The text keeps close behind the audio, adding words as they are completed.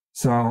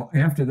So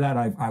after that,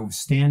 I was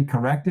stand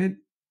corrected.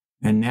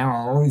 And now I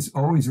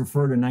always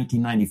refer to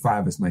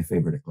 1995 as my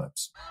favorite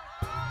eclipse.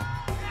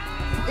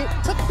 It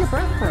took your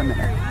breath for a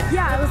minute.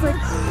 Yeah, I was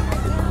like,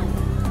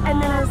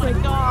 and then I was like, oh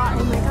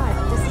my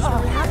God, this is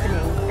really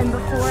happening. And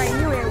before I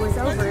knew it was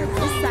over, it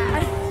was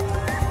sad.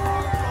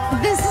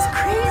 This is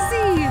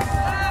crazy.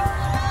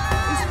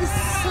 This is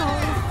so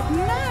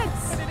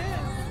nuts.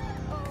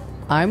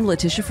 I'm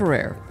Letitia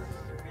Ferrer.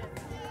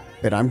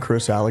 And I'm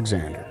Chris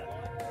Alexander.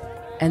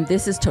 And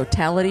this is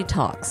Totality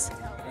Talks,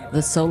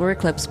 the Solar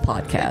Eclipse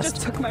podcast. It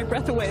just took my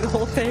breath away, the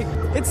whole thing.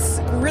 It's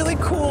really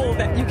cool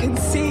that you can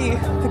see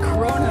the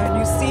corona and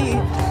you see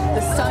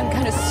the sun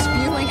kind of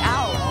spewing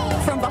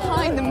out from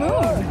behind the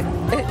moon.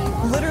 It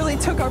literally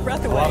took our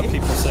breath away. A lot of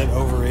people said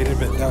overrated,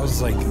 but that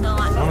was like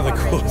one of the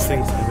coolest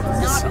things I've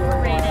ever seen. Not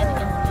overrated.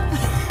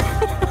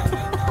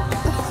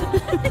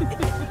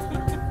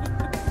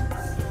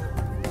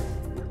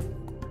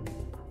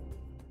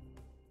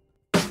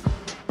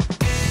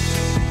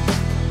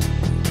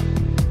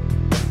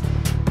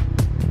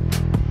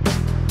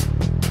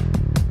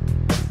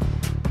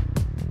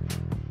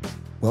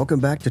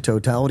 Welcome back to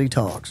Totality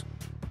Talks,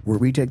 where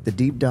we take the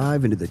deep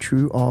dive into the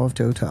true awe of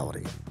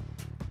totality.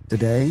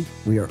 Today,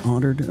 we are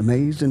honored,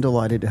 amazed, and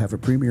delighted to have a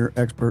premier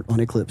expert on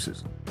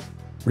eclipses,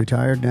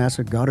 retired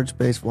NASA Goddard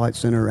Space Flight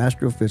Center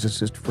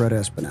astrophysicist Fred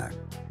Espenak.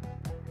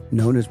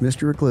 Known as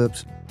Mr.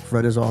 Eclipse,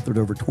 Fred has authored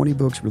over 20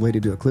 books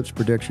related to eclipse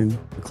prediction,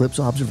 eclipse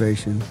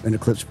observation, and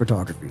eclipse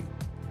photography.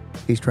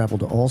 He's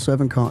traveled to all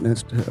 7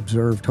 continents to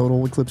observe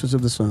total eclipses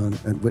of the sun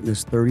and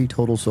witnessed 30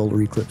 total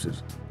solar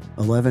eclipses,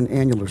 11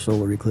 annular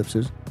solar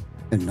eclipses,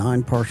 and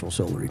 9 partial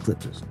solar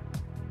eclipses.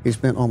 He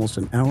spent almost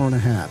an hour and a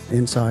half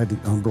inside the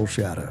umbral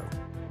shadow.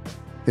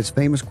 His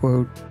famous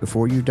quote,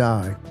 "Before you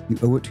die, you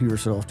owe it to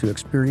yourself to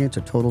experience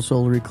a total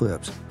solar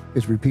eclipse,"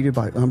 is repeated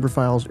by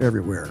umbrophiles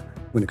everywhere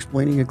when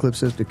explaining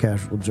eclipses to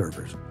casual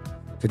observers.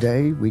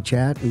 Today, we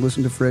chat and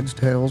listen to Fred's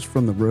tales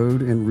from the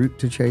road en route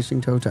to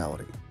chasing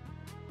totality.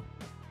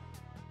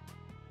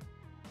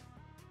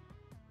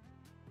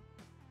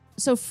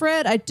 So,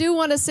 Fred, I do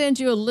want to send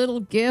you a little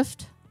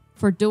gift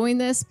for doing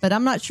this, but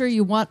I'm not sure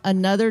you want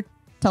another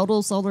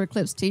total solar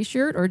eclipse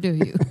t-shirt, or do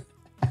you?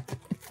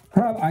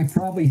 I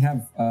probably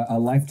have a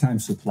lifetime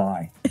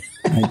supply.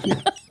 Thank you.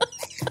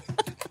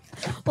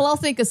 Well, I'll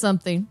think of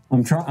something.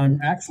 I'm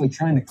actually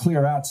trying to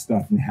clear out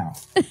stuff now.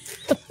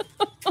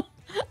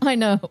 I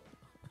know.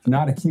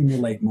 Not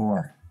accumulate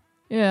more.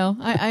 Yeah,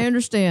 I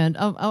understand.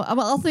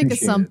 I'll think of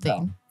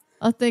something.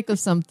 I'll think of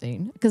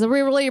something, because we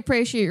really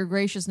appreciate your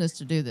graciousness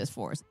to do this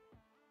for us.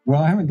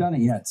 Well, I haven't done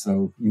it yet,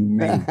 so you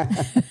may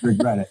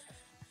regret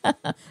it.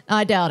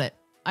 I doubt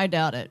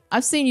it.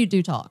 I've seen you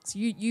do talks.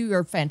 You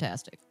are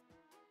fantastic.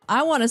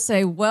 I want to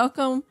say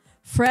welcome,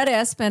 Fred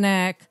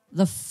Espenak,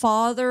 the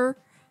father,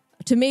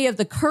 to me, of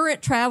the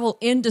current travel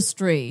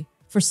industry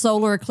for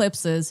solar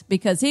eclipses,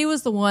 because he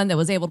was the one that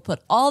was able to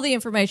put all the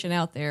information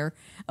out there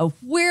of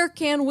where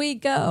can we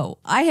go.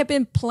 I have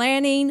been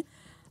planning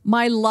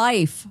my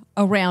life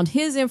around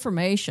his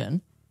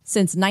information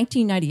since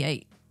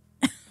 1998.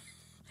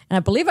 And I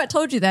believe I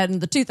told you that in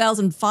the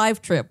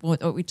 2005 trip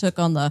we took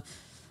on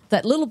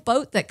that little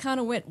boat that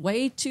kind of went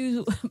way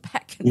too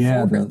back and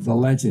forth. Yeah, the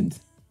legend.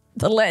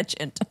 The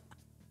legend.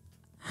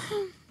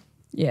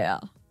 Yeah.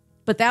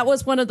 But that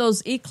was one of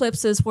those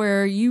eclipses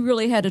where you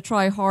really had to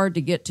try hard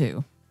to get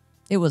to.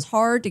 It was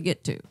hard to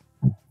get to.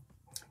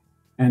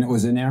 And it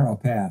was a narrow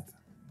path.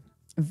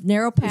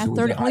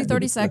 Only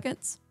 30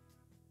 seconds.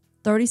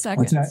 30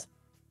 seconds. What's that?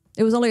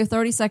 It was only a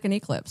 30-second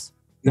eclipse.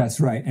 That's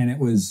right. And it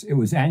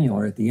was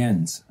annular at the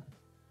ends.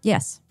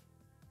 Yes.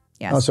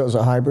 Oh, so it was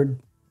a hybrid?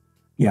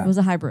 Yeah. It was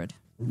a hybrid.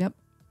 Yep.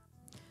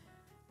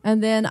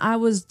 And then I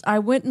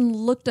went and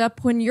looked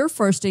up when your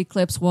first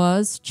eclipse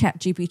was.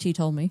 ChatGPT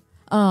told me.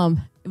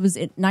 It was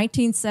in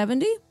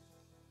 1970.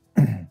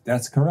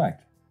 That's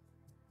correct.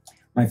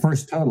 My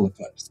first total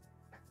eclipse.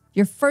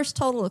 Your first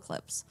total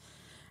eclipse.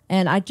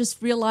 And I just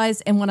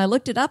realized, and when I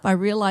looked it up, I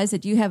realized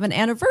that you have an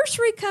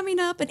anniversary coming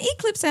up, an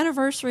eclipse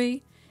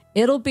anniversary.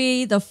 It'll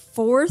be the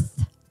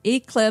 4th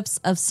eclipse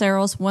of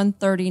Saros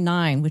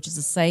 139, which is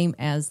the same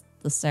as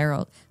the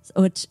Saros,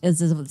 which is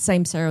the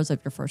same Saros of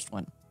your first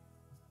one.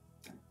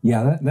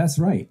 Yeah, that's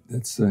right.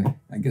 That's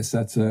I guess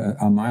that's a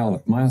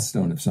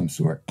milestone of some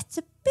sort. It's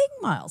a big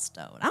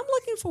milestone. I'm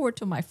looking forward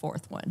to my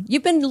 4th one.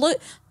 You've been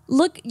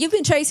you've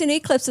been chasing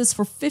eclipses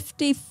for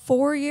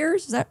 54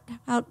 years. Is that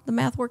how the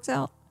math works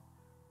out?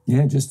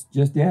 Yeah,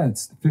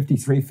 it's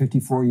 53,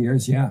 54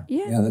 years. Yeah,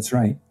 that's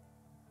right.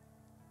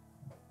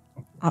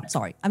 I'm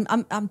sorry.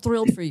 I'm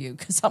thrilled for you,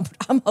 because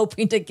I'm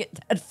hoping to get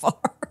that far.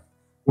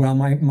 Well,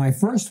 my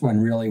first one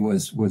really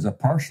was a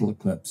partial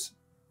eclipse,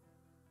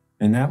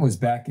 and that was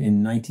back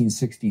in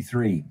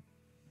 1963.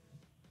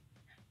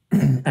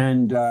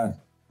 And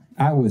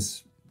I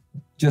was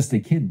just a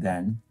kid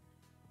then,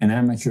 an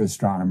amateur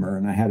astronomer,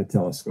 and I had a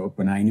telescope,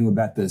 and I knew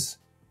about this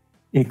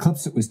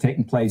eclipse that was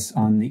taking place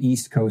on the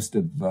east coast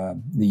of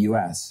the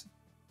U.S.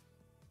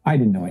 I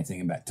didn't know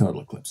anything about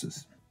total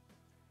eclipses.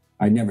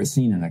 I'd never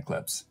seen an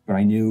eclipse, but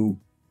I knew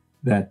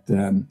that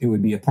it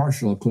would be a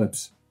partial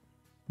eclipse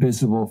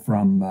visible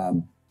from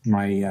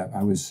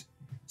I was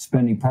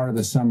spending part of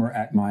the summer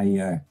at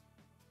my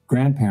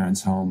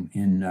grandparents' home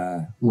in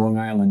Long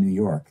Island, New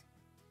York.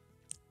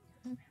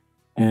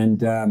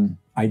 And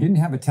I didn't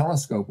have a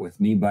telescope with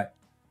me, but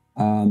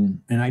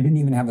and I didn't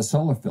even have a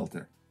solar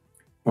filter.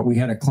 But we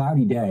had a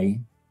cloudy day,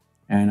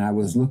 and I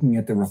was looking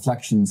at the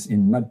reflections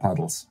in mud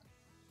puddles.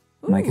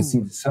 And I could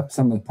see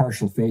some of the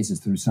partial phases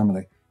through some of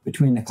the,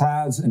 between the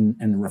clouds and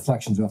the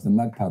reflections off the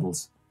mud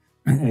puddles.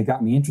 And it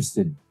got me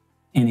interested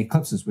in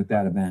eclipses with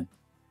that event.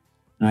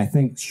 And I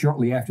think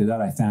shortly after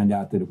that, I found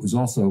out that it was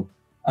also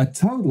a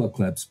total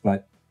eclipse,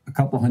 but a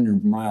couple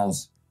hundred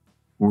miles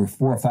or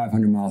 400 or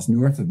 500 miles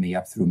north of me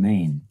up through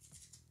Maine.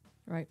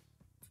 Right.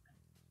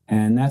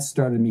 And that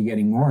started me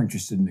getting more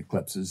interested in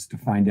eclipses to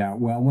find out,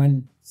 well,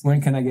 when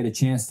can I get a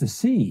chance to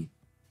see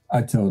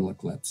a total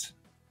eclipse?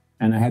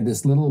 And I had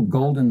this little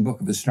golden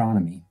book of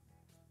astronomy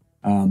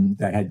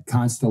that had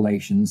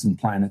constellations and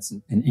planets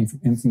and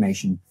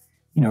information,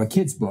 you know, a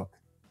kid's book.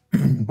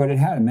 But it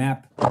had a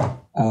map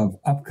of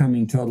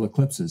upcoming total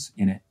eclipses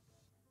in it,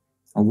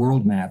 a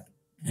world map.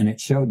 And it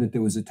showed that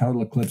there was a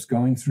total eclipse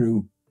going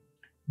through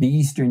the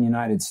eastern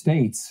United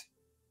States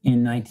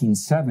in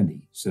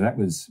 1970. So that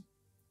was,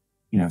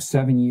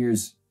 7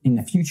 years in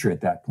the future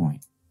at that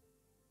point.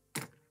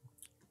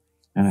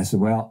 And I said,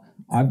 well,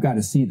 I've got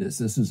to see this.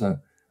 This is a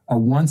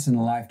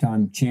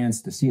once-in-a-lifetime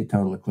chance to see a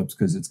total eclipse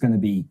because it's going to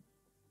be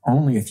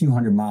only a few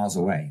hundred miles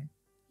away.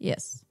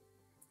 Yes.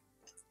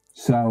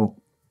 So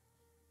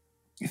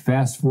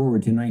fast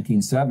forward to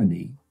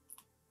 1970,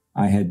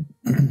 I had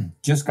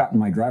just gotten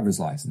my driver's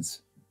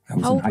license. I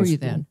was How in old high were you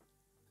school then?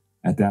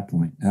 At that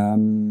point,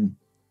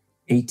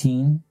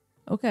 18.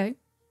 Okay.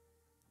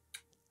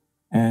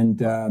 And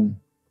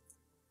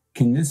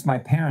convinced my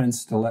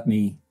parents to let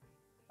me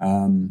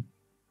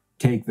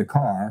take the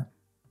car,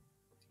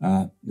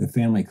 the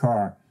family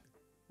car,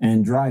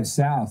 and drive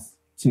south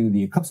to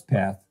the eclipse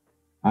path.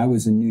 I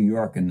was in New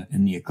York,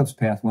 and the eclipse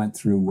path went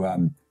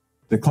through,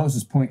 the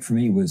closest point for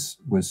me was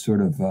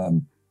sort of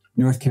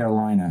North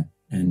Carolina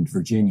and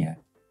Virginia.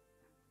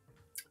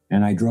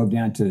 And I drove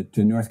down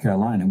to North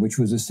Carolina, which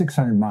was a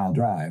 600-mile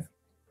drive,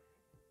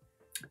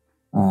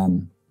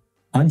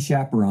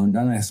 unchaperoned,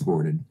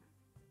 unescorted,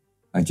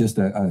 just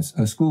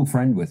a school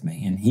friend with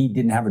me. And he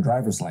didn't have a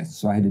driver's license,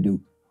 so I had to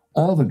do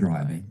all the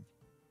driving.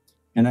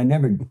 And I'd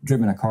never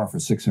driven a car for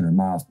 600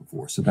 miles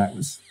before, so that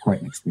was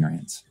quite an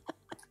experience.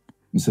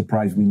 I'm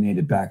surprised we made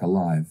it back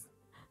alive.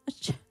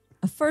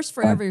 A first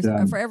for But,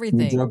 everything.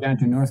 We drove down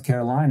to North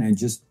Carolina and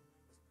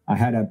I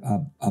had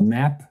a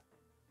map,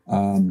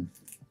 an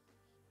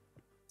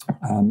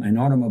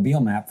automobile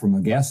map from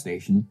a gas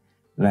station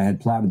that I had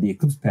plotted the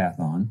eclipse path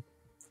on.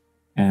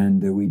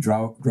 And we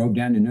drove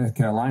down to North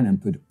Carolina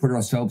and put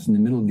ourselves in the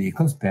middle of the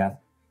eclipse path,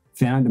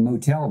 found a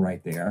motel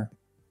right there.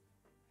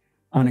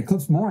 On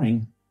eclipse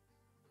morning,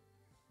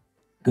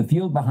 the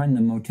field behind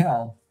the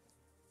motel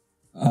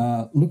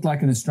looked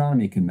like an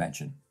astronomy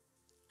convention.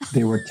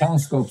 There were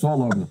telescopes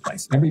all over the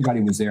place.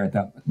 Everybody was there at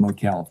that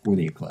motel for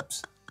the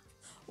eclipse.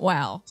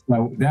 Wow.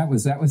 So that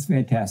was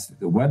fantastic.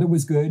 The weather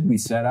was good. We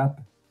set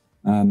up,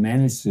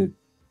 managed to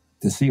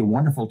see a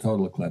wonderful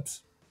total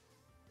eclipse.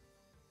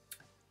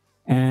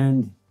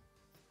 And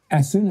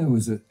as soon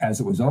as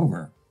it was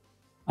over,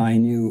 I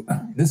knew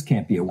this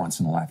can't be a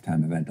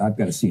once-in-a-lifetime event. I've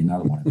got to see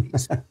another one of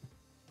these.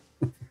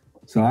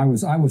 So I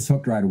was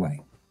hooked right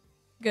away.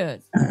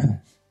 Good.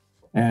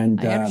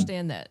 And I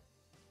understand that.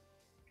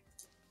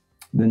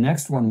 The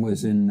next one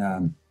was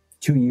in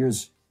 2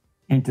 years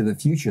into the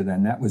future.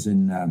 Then that was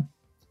in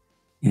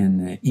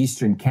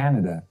eastern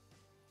Canada,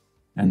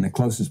 and the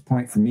closest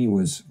point for me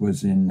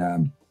was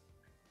in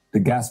the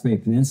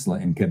Gaspé Peninsula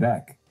in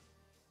Quebec.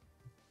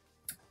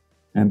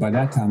 And by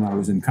that time, I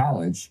was in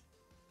college,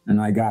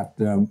 and I got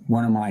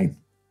one of my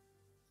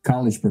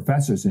college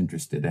professors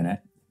interested in it,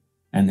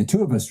 and the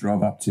two of us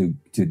drove up to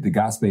the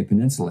Gaspé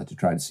Peninsula to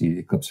try to see the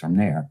eclipse from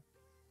there.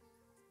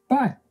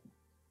 But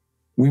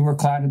we were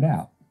clouded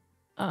out.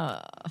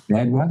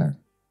 Bad weather.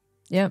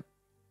 Yep.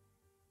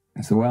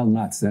 I said, well,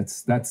 nuts.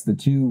 That's the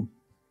two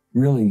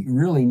really,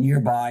 really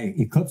nearby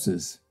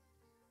eclipses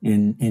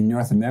in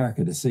North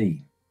America to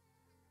see.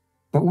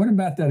 But what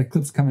about that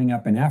eclipse coming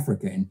up in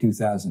Africa in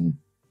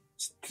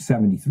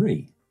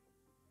 2073?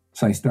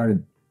 So I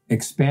started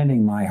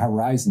expanding my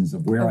horizons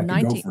of where I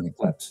could go for an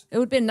eclipse. It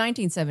would have been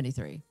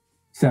 1973.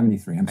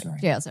 73, I'm sorry.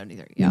 Yeah,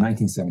 73. Yeah.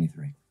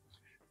 1973.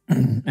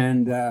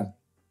 And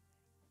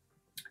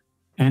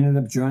ended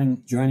up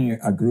joining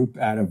a group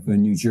out of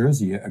New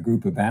Jersey, a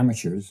group of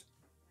amateurs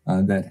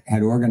that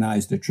had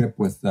organized a trip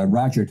with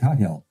Roger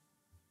Tuthill,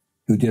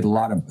 who did a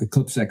lot of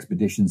eclipse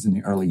expeditions in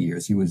the early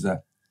years. He was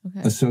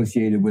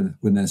associated with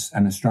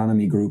an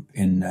astronomy group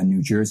in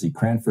New Jersey,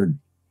 Cranford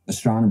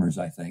Astronomers,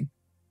 I think.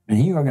 And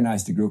he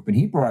organized a group, and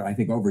he brought, I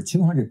think, over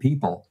 200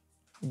 people.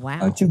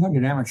 Wow.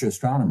 200 amateur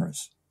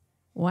astronomers.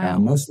 Wow.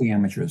 Mostly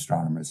amateur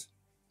astronomers,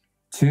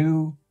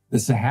 to the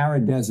Sahara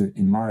Desert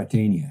in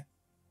Mauritania.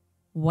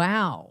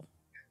 Wow.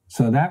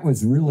 So that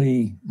was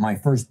really my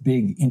first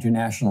big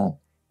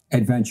international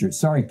adventure.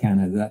 Sorry,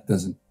 Canada, that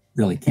doesn't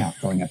really count,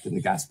 going up to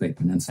the Gaspé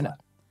Peninsula.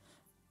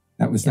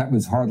 That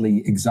was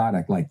hardly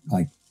exotic, like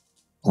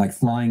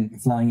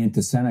flying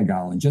into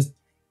Senegal. And just,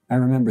 I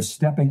remember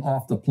stepping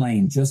off the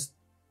plane, just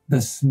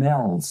the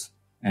smells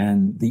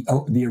and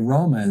the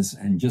aromas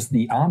and just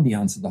the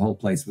ambiance of the whole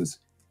place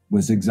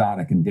was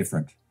exotic and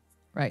different.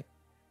 Right.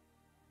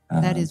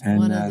 That is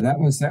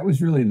that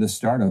was really the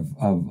start of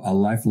a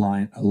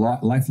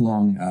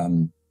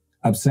lifelong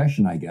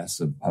obsession, I guess,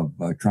 of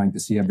trying to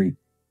see every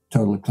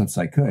total eclipse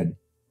I could.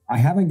 I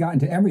haven't gotten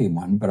to every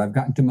one, but I've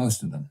gotten to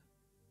most of them.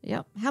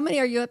 Yeah. How many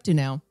are you up to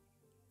now?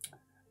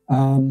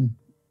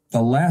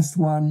 The last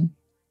one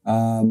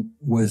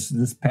was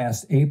this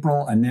past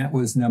April, and that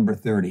was number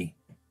 30.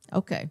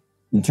 Okay.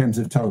 In terms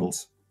of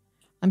totals.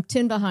 I'm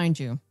 10 behind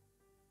you.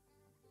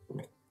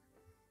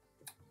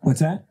 What's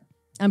that?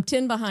 I'm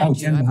 10 behind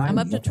you. 10 behind I'm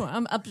up me. to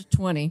I'm up to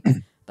 20.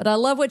 But I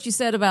love what you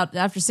said about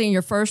after seeing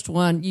your first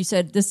one. You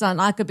said this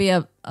not could be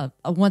a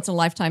once in a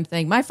lifetime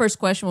thing. My first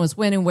question was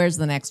when and where's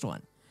the next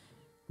one?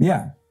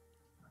 Yeah.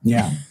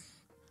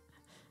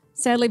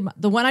 Sadly,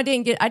 the one I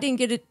didn't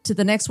get it to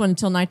the next one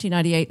until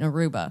 1998 in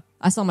Aruba.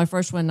 I saw my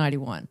first one in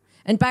 91.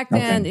 And back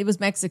then it was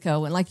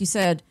Mexico. And like you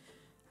said,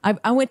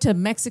 I went to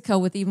Mexico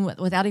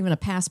without even a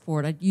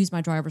passport. I used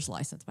my driver's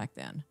license back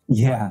then.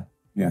 Yeah.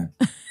 We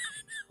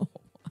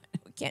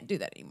can't do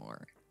that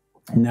anymore.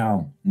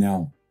 No.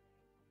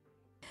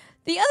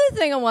 The other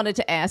thing I wanted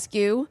to ask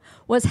you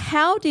was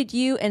how did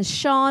you and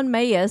Sean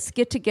Mayes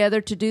get together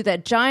to do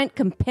that giant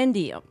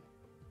compendium?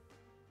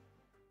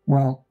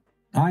 Well,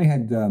 I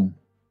had,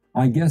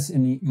 I guess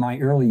in my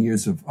early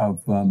years of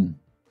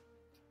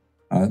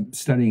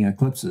studying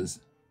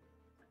eclipses,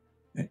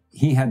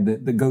 he had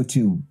the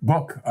go-to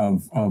book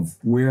of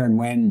where and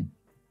when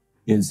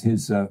is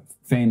his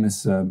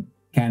famous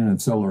canon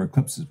of solar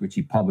eclipses, which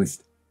he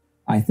published,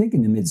 I think,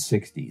 in the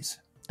mid-'60s.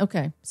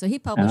 Okay, so he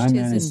published and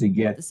I his managed to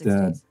get, the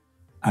 60s.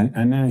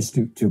 I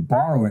managed to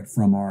borrow it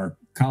from our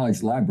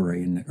college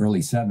library in the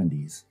early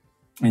 70s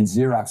and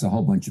Xerox a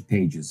whole bunch of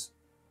pages.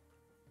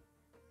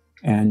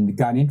 And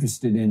got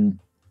interested in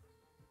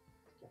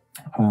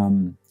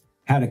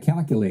how to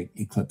calculate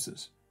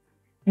eclipses.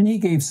 And he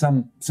gave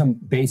some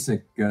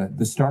basic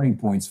the starting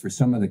points for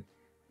some of the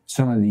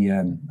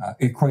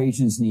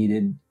equations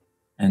needed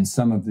and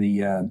some of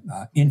the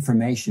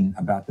information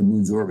about the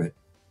moon's orbit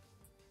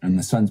and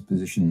the sun's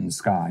position in the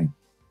sky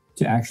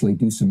to actually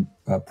do some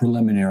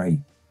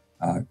preliminary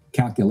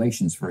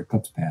calculations for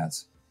eclipse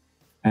paths.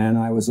 And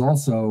I was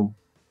also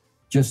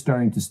just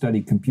starting to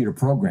study computer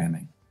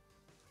programming.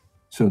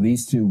 So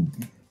these two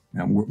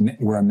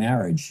were a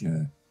marriage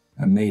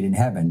made in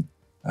heaven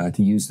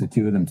to use the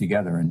two of them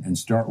together and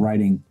start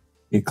writing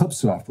Eclipse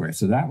software.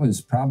 So that was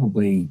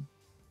probably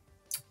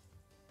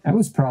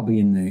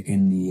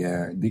in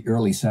the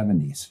early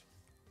 70s.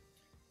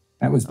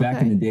 That was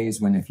back in the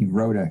days when if you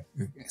wrote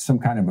some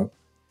kind of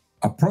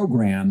a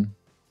program,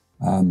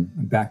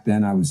 back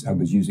then I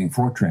was using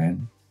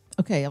Fortran.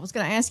 Okay, I was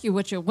going to ask you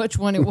which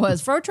one it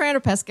was, Fortran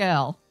or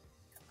Pascal.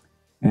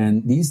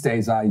 And these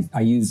days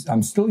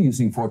I'm still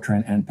using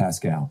Fortran and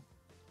Pascal.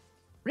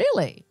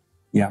 Really?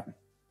 Yeah.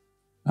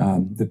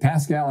 The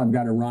Pascal I've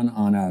got to run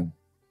on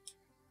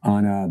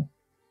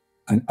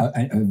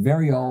a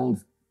very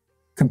old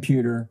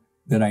computer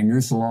that I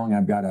nurse along.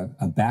 I've got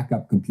a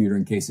backup computer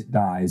in case it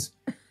dies,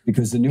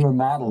 because the newer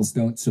models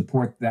don't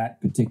support that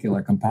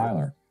particular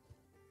compiler.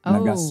 And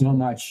I've got so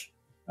much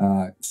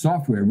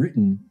software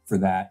written for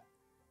that,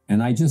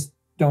 and I just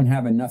don't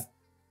have enough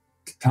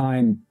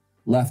time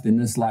left in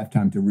this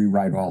lifetime to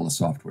rewrite all the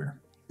software.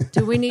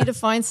 Do we need to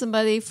find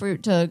somebody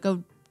to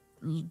go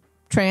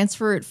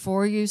transfer it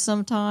for you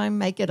sometime?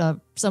 Make it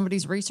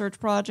somebody's research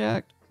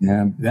project?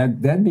 Yeah,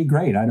 that'd be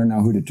great. I don't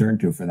know who to turn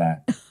to for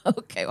that.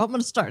 Okay, well, I'm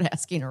going to start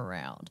asking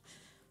around.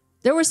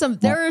 There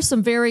are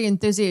some very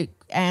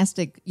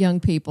enthusiastic young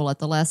people at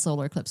the last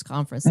solar eclipse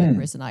conference that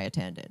Chris and I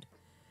attended.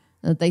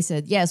 They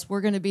said, yes,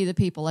 we're going to be the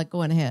people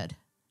going ahead.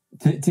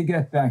 To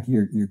get back to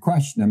your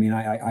question, I mean,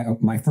 I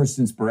my first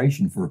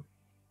inspiration for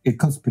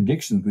eclipse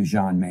predictions was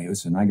Jean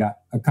Mayes, and I got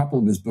a couple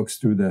of his books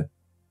through the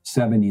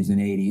 70s and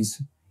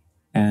 80s.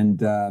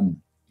 And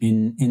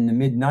in the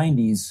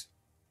mid-90s,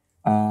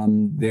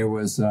 there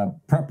was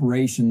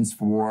preparations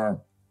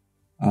for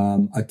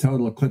a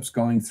total eclipse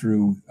going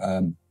through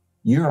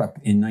Europe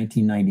in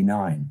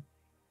 1999.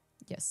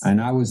 Yes.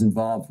 And I was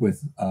involved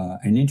with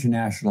an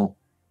international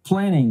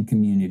planning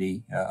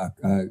community,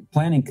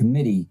 planning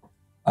committee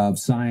of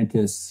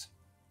scientists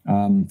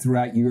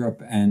throughout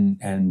Europe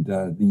and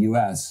the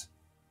U.S.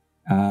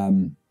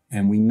 And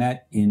we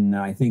met in,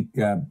 I think,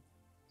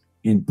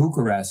 in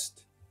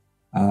Bucharest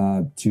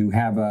to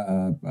have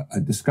a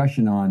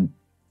discussion on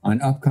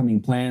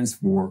upcoming plans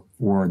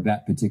for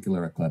that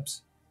particular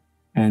eclipse.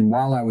 And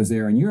while I was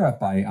there in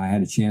Europe, I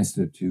had a chance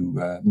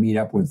to meet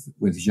up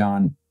with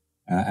Jean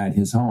at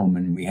his home,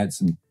 and we had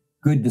some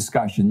good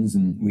discussions,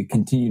 and we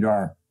continued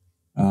our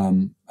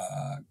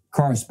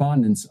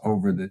correspondence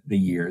over the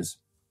years.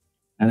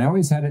 And I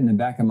always had it in the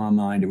back of my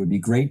mind, it would be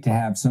great to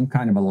have some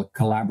kind of a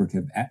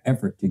collaborative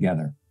effort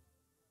together.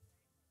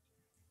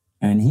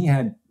 And he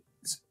had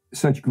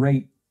such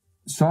great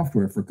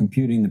software for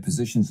computing the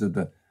positions of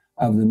the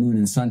moon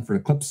and sun for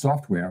eclipse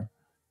software,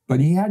 but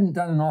he hadn't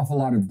done an awful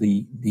lot of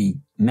the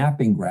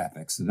mapping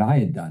graphics that I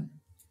had done.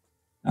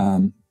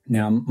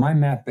 Now, my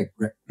mapping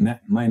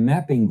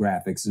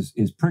graphics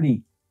is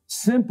pretty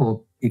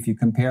simple if you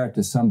compare it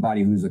to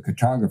somebody who's a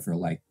cartographer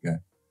like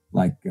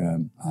Mike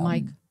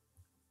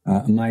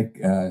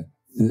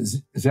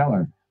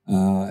Zeller.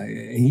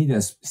 He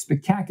does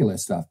spectacular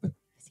stuff, but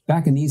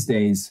back in these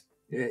days,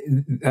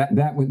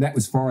 that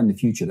was far in the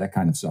future, that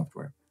kind of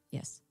software.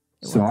 Yes.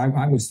 So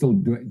I was still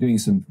doing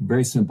some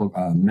very simple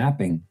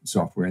mapping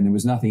software, and there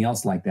was nothing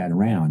else like that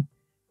around.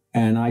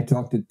 And I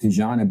talked to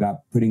Jean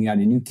about putting out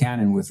a new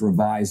canon with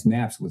revised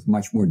maps with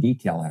much more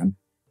detail in them.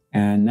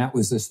 And that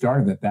was the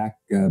start of it back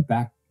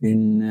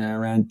in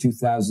around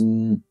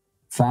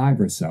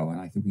 2005 or so.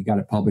 And I think we got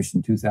it published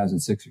in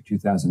 2006 or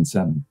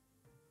 2007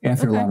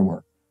 after a lot of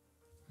work.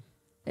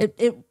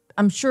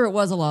 I'm sure it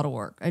was a lot of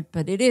work,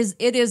 but it is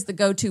the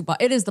go-to.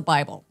 It is the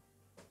Bible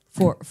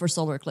for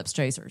solar eclipse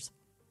tracers.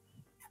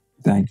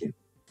 Thank you.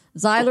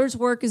 Zeiler's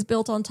work is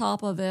built on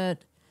top of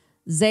it.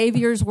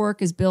 Xavier's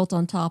work is built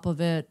on top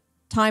of it.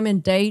 Time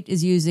and Date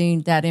is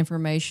using that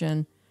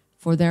information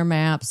for their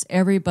maps.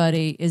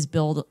 Everybody is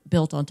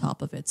built on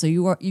top of it. So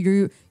you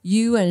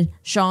and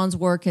Sean's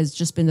work has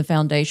just been the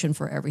foundation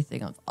for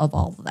everything of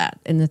all of that,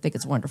 and I think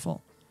it's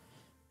wonderful.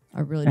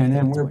 I really do. And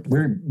then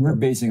we're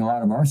basing a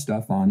lot of our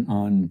stuff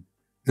on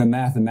the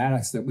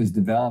mathematics that was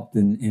developed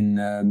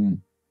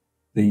in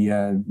the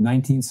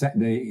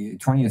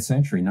 20th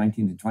century,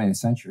 19th to 20th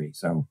century.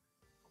 So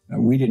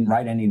we didn't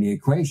write any of the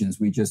equations.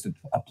 We just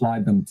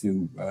applied them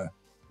to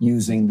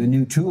using the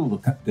new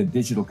tool, the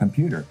digital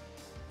computer,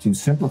 to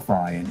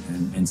simplify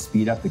and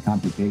speed up the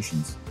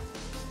computations.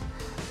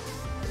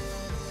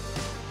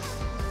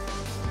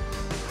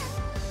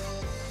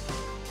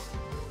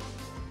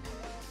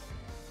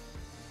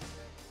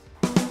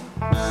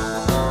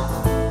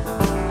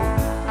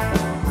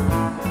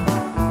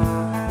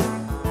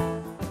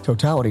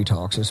 Totality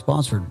Talks is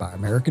sponsored by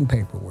American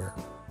Paperware.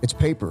 It's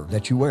paper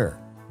that you wear.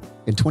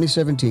 In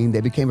 2017,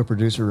 they became a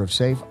producer of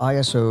safe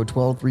ISO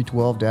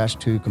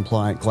 12312-2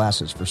 compliant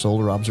glasses for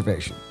solar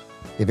observation.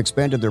 They've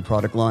expanded their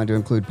product line to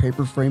include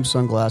paper frame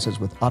sunglasses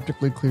with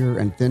optically clear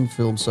and thin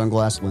film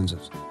sunglass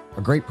lenses.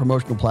 A great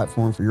promotional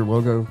platform for your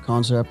logo,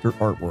 concept, or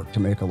artwork to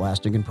make a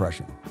lasting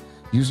impression.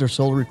 Use their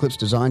Solar Eclipse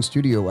Design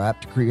Studio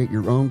app to create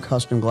your own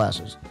custom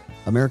glasses.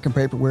 American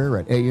Paperware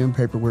at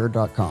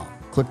ampaperware.com.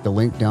 Click the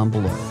link down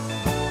below.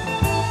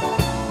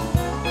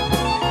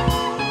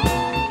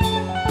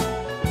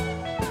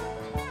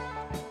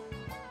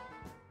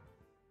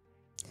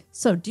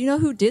 So do you know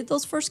who did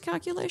those first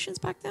calculations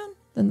back then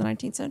in the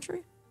 19th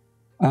century?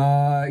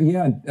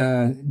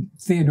 Theodore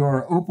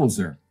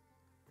Opelzer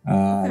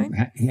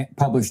he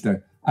published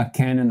a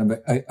canon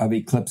of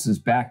eclipses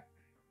back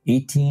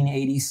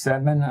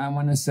 1887, I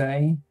want to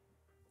say.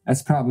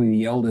 That's probably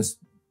the oldest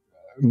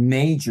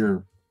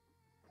major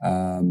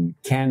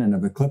canon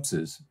of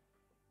eclipses.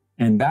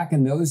 And back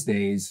in those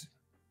days,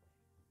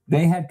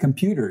 they had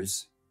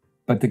computers,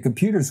 but the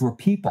computers were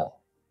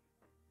people.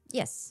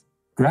 Yes.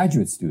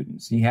 Graduate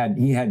students. He had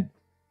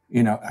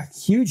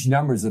huge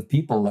numbers of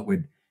people that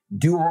would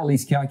do all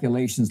these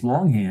calculations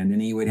longhand,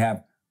 and he would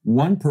have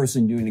one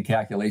person doing the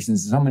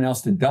calculations, someone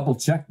else to double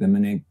check them,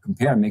 and then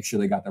compare and make sure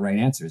they got the right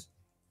answers.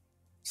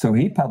 So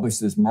he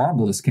published this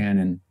marvelous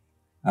canon,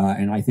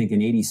 and I think in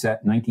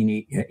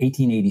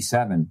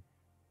 1887,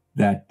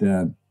 that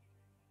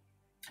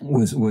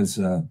was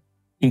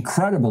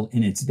incredible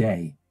in its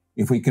day.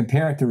 If we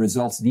compare it to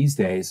results these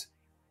days,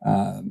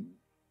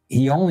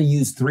 he only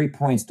used 3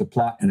 points to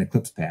plot an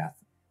eclipse path.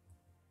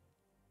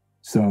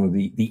 So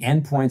the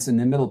end points and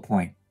the middle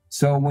point.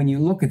 So when you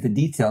look at the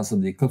details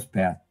of the eclipse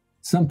path,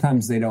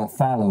 sometimes they don't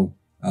follow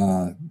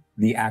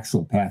the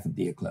actual path of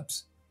the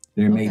eclipse.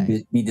 There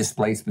may be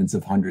displacements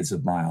of hundreds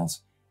of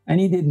miles. And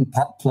he didn't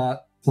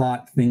plot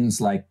things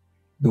like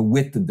the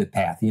width of the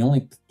path. He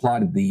only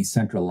plotted the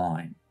central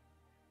line.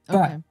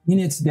 But in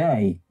its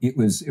day, it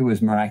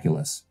was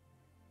miraculous.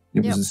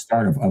 It was the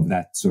start of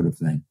that sort of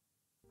thing.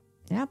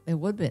 Yeah, it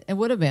would be. It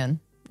would have been.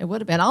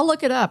 I'll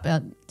look it up.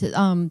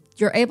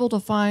 You're able to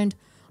find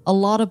a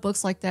lot of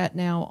books like that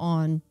now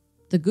on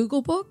the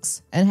Google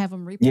Books and have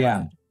them reprinted.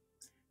 Yeah,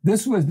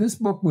 this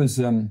book was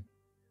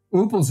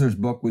Opelzer's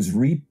book was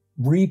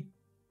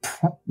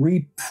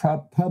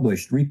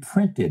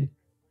reprinted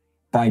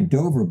by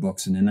Dover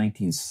Books in the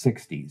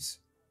 1960s,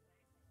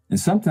 and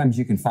sometimes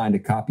you can find a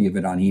copy of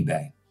it on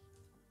eBay.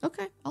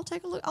 Okay, I'll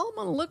take a look. I'm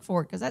going to look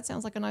for it because that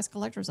sounds like a nice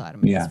collector's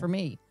item. At least for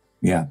me.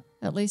 Yeah,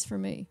 at least for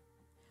me.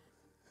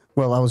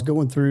 Well, I was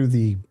going through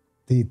the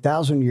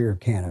 1,000-year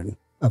canon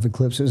of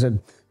eclipses and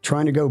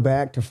trying to go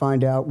back to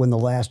find out when the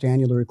last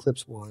annular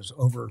eclipse was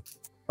over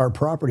our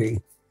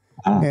property.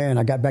 And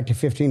I got back to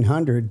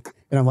 1500,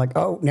 and I'm like,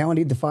 oh, now I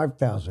need the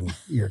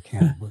 5,000-year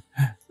canon.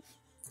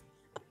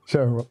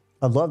 So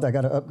I love that. I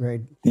got to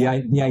upgrade. The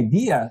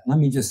idea, let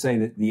me just say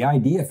that the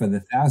idea for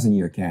the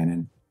 1,000-year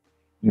canon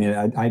I mean,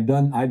 I'd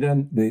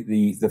done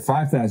the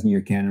 5,000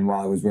 year canon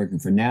while I was working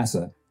for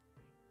NASA.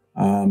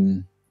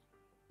 And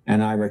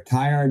I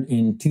retired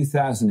in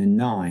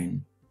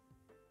 2009.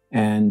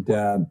 And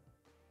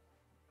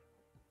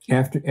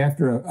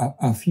after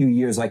a few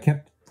years, I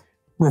kept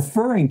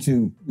referring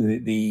to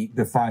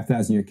the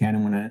 5,000 year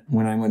canon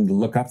when I wanted to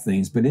look up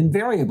things, but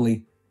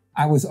invariably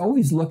I was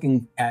always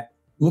looking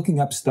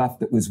up stuff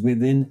that was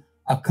within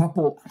a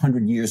couple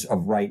hundred years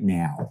of right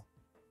now.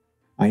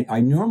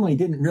 I normally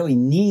didn't really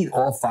need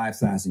all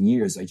 5,000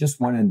 years. I just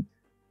wanted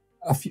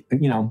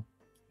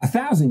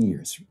 1,000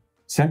 years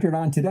centered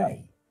on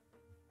today,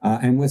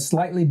 and with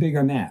slightly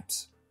bigger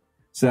maps.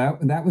 So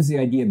that was the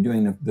idea of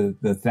doing the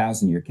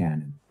 1,000 year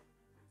canon.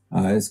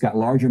 It's got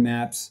larger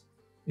maps.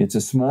 It's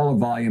a smaller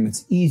volume.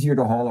 It's easier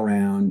to haul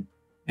around.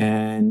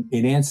 And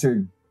it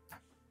answered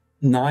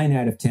 9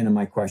 out of 10 of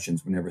my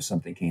questions whenever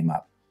something came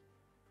up.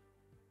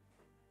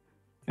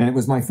 And it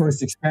was my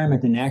first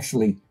experiment in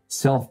actually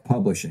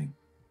self-publishing,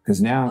 because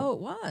now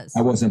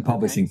I wasn't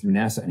publishing through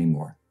NASA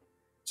anymore.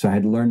 So I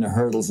had to learn the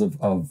hurdles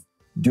of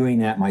doing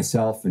that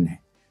myself and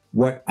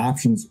what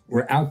options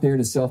were out there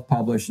to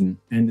self-publish, and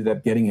ended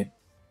up getting it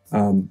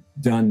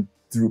done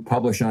through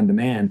Publish on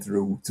Demand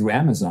through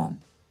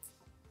Amazon.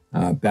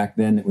 Back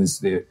then, it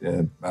was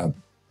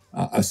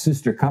a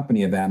sister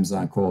company of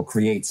Amazon called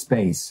Create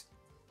Space.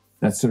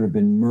 That's sort of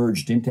been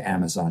merged into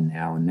Amazon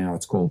now, and now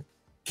it's called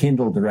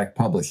Kindle Direct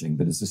Publishing.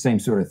 But it's the same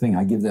sort of thing.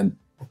 I give them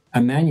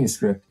a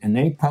manuscript, and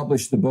they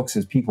publish the books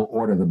as people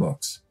order the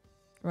books.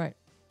 Right.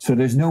 So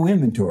there's no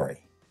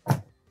inventory.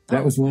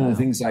 That was one of the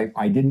things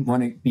I didn't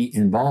want to be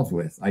involved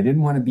with. I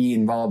didn't want to be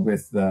involved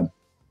with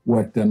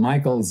what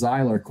Michael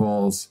Zeiler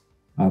calls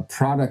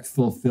product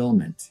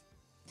fulfillment,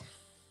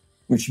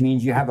 which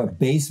means you have a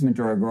basement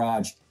or a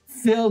garage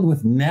filled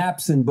with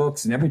maps and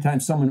books, and every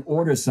time someone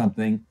orders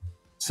something,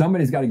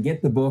 somebody's got to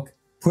get the book,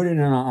 put it in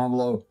an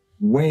envelope,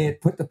 weigh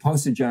it, put the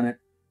postage on it,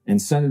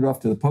 and send it off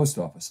to the post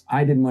office.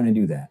 I didn't want to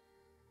do that.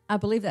 I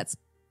believe that's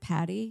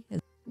Patty.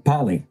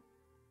 Polly.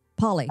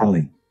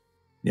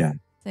 Yeah.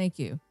 Thank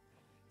you.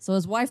 So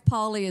his wife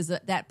Polly is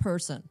that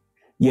person.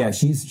 Yeah,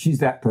 she's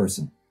that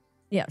person.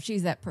 Yeah,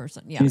 she's that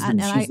person. Yeah, She's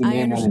and I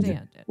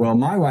understand it. Well,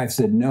 my wife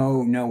said,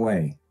 no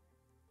way.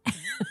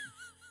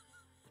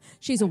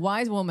 She's a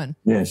wise woman.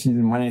 Yeah, she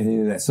didn't want anything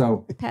to do that.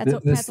 So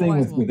this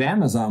thing with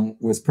Amazon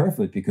was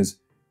perfect, because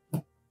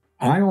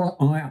all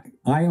I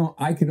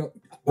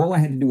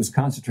had to do was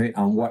concentrate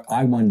on what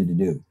I wanted to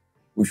do,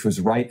 which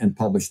was write and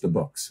publish the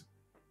books.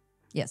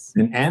 Yes.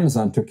 And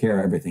Amazon took care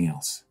of everything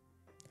else.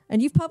 And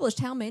you've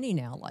published how many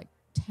now? Like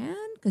 10?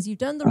 Because you've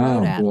done the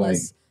Road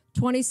Atlas.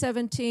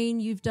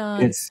 2017, you've done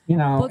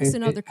books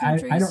in other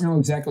countries. I don't know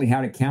exactly how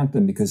to count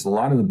them, because a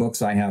lot of the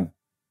books I have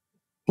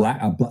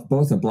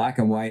both a black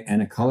and white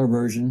and a color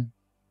version.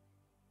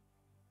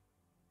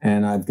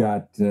 And I've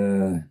got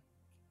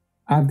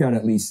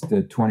at least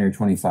 20 or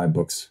 25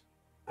 books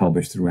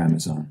published through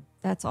Amazon.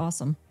 That's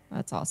awesome.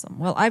 That's awesome.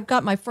 Well, I've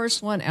got my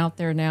first one out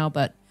there now,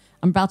 but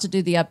I'm about to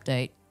do the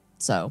update.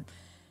 So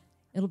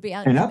it'll be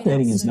out. And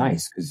updating is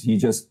nice, because you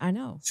just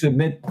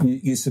submit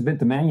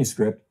the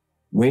manuscript,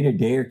 wait a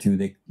day or two,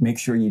 they make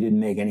sure you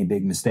didn't make any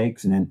big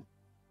mistakes, and then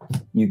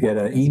you get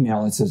an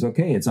email that says,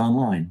 okay, it's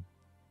online.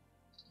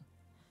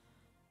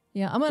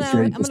 Yeah, I'm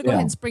gonna go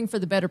ahead and spring for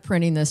the better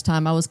printing this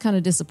time. I was kind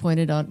of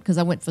disappointed because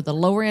I went for the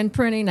lower end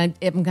printing.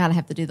 I'm gonna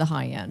have to do the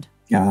high end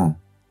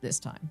this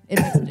time. It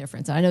makes a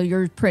difference. I know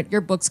your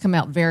books come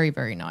out very,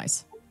 very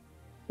nice.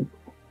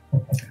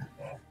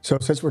 So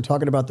since we're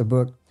talking about the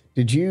book,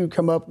 did you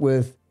come up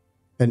with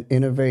and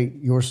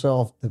innovate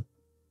yourself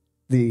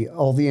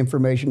all the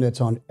information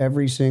that's on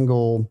every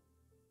single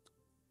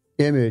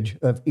image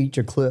of each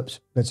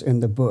eclipse that's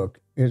in the book?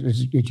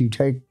 Did you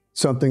take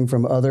something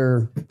from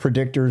other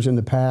predictors in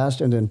the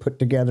past and then put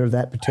together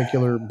that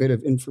particular bit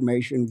of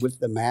information with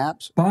the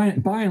maps? By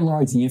and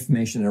large, the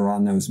information that are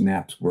on those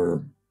maps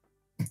were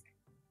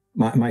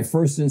my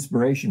first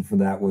inspiration for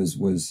that was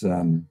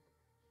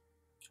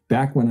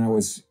back when I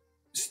was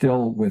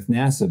still with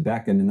NASA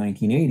back in the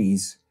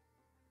 1980s.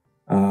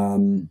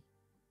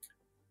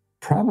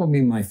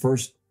 Probably my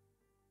first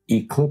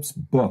eclipse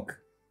book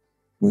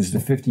was the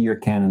 50-year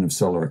canon of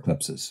solar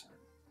eclipses.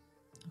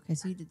 Okay,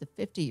 so you did the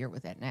 50-year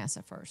with at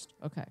NASA first.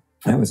 Okay.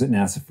 That was at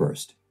NASA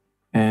first.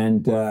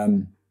 And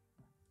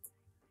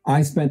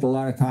I spent a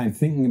lot of time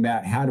thinking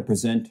about how to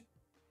present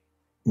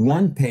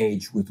one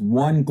page with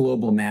one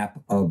global map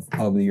of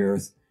the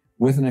Earth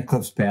with an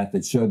eclipse path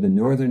that showed the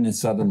northern and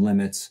southern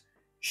limits,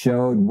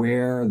 showed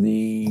where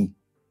the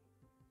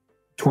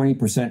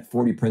 20%,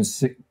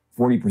 40%,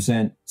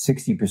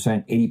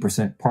 60%,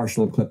 80%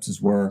 partial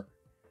eclipses were,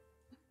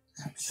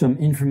 some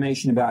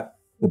information about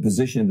the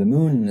position of the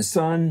moon and the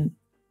sun,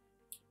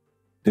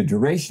 the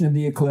duration of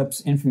the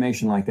eclipse,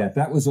 information like that.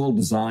 That was all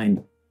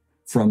designed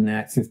from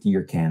that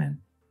 50-year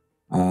canon.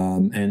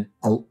 And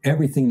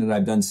everything that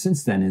I've done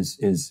since then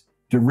is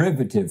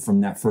derivative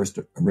from that first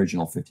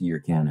original 50-year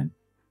canon.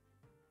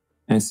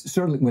 And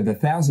certainly with a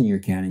 1,000-year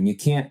canon, you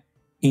can't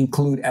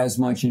include as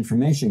much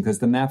information because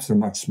the maps are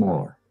much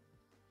smaller.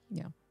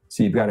 Yeah.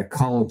 So you've got to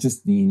cull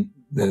just the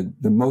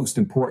most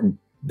important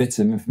bits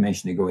of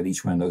information that go with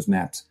each one of those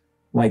maps,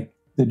 like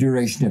the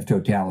duration of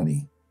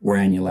totality or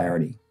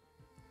annularity.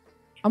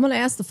 I'm going to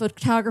ask the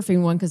photography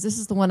one because this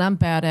is the one I'm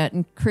bad at,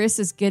 and Chris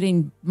is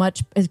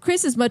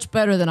much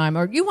better than I'm.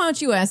 Or why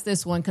don't you ask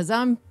this one because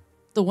I'm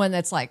the one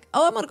that's like,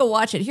 oh, I'm going to go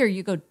watch it. Here,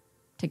 you go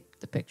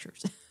take the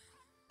pictures.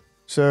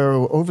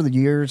 So over the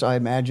years, I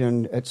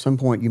imagine at some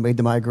point you made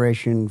the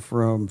migration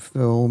from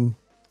film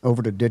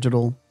over to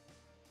digital.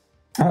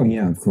 Oh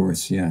yeah, of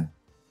course, yeah.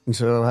 And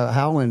so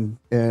how and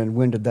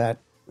when did that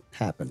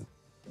happen?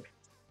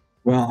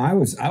 Well, I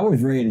was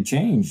ready to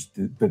change,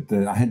 but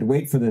I had to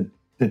wait for the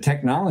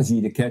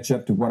technology to catch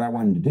up to what I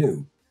wanted to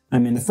do. I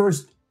mean, the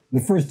first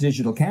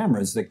digital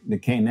cameras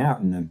that came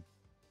out in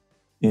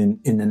the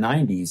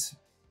 90s,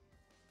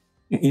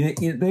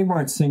 they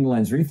weren't single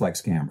lens reflex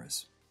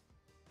cameras.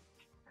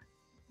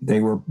 They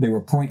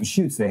were point and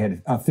shoots. They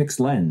had a fixed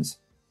lens.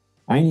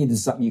 I needed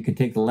something you could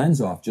take the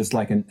lens off, just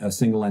like a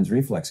single lens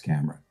reflex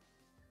camera.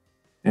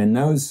 And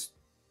those,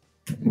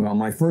 well,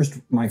 my first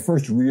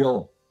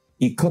real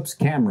Eclipse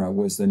camera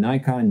was the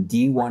Nikon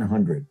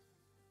D100.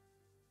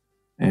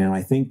 And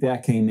I think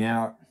that came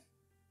out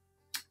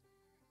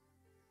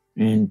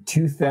in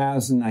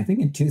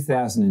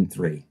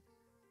 2003.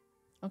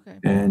 Okay.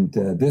 And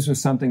this was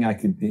something I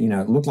could,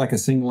 it looked like a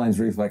single lens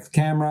reflex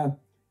camera.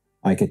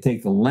 I could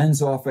take the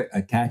lens off it,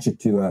 attach it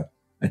to a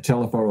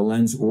telephoto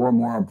lens, or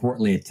more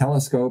importantly, a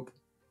telescope.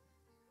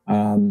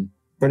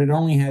 But it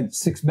only had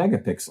 6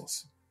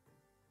 megapixels.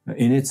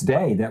 In its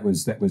day, that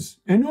was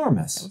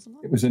enormous.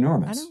 It was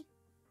enormous. I know.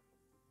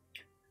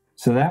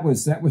 So that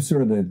was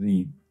sort of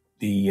the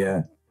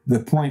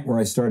point where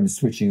I started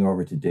switching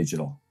over to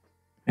digital.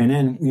 And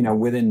then,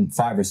 within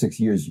 5 or 6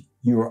 years,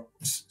 you were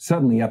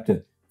suddenly up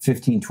to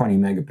 15, 20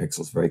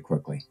 megapixels very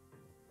quickly.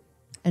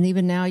 And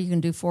even now you can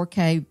do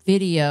 4K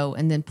video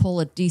and then pull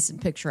a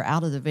decent picture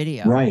out of the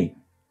video. Right.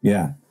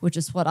 Yeah. Which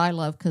is what I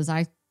love because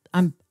I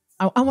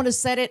want to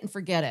set it and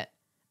forget it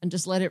and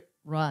just let it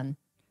run.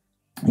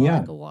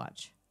 Yeah. I go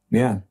watch.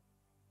 Yeah.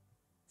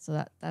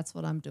 So that's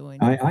what I'm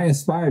doing. I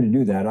aspire to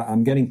do that.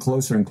 I'm getting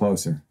closer and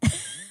closer.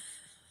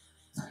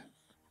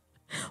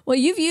 Well,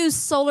 you've used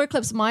Solar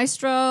Eclipse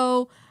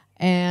Maestro,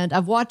 and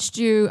I've watched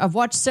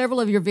several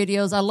of your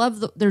videos. I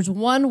love there's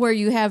one where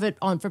you have it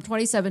from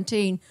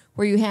 2017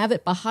 where you have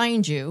it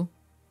behind you,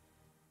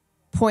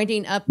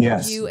 pointing up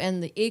Yes. to you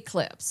and the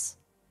eclipse.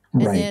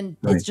 And Right, then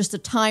right. it's just a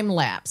time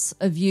lapse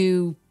of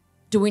you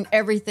doing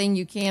everything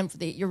you can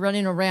you're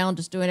running around,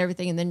 just doing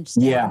everything, and then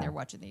standing there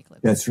watching the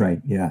eclipse. That's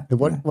right. Yeah. And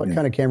what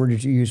kind of camera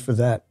did you use for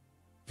that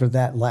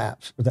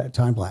lapse, for that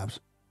time lapse?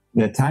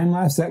 The time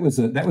lapse, that was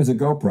a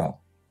GoPro.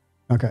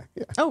 Okay.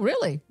 Yeah. Oh,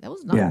 really? That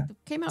was not. Yeah. It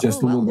came out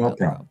Just real a well. little with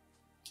GoPro.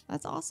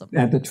 That's awesome.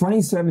 At the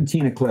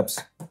 2017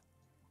 eclipse,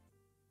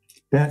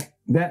 it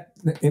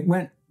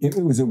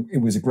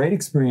was a great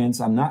experience.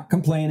 I'm not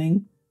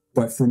complaining,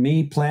 but for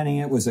me, planning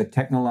it was a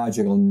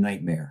technological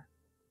nightmare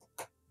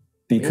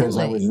because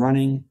I Really? was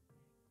running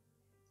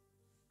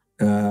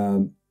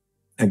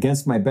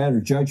against my better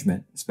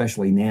judgment,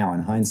 especially now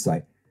in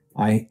hindsight.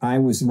 I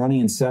was running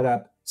and set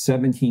up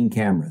 17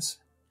 cameras.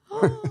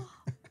 What?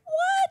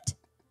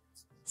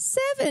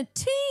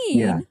 17?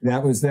 Yeah,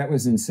 that was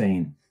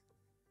insane.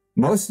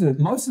 Most of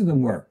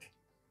them worked.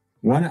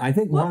 I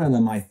think one of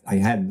them I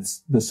had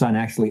the sun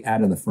actually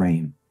out of the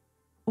frame.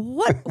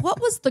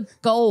 What was the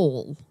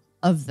goal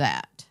of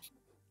that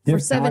for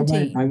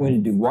 17? I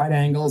wanted to do wide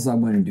angles. I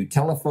wanted to do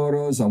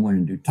telephotos. I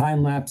wanted to do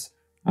time lapse.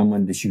 I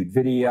wanted to shoot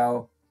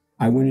video.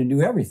 I wanted to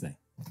do everything.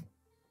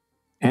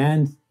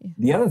 And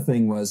the other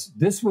thing was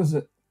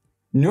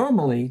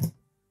normally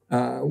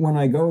when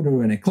I go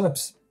to an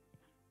eclipse,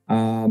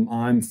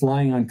 I'm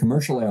flying on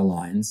commercial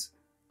airlines.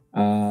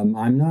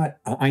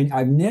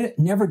 I've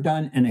never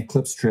done an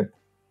eclipse trip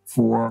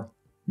for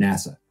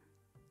NASA.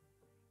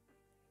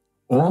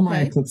 All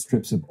my eclipse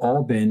trips have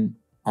all been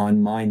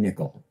on my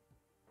nickel.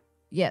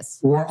 Yes.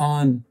 Or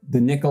on the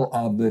nickel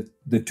of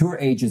the tour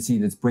agency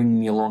that's bringing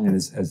me along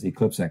as the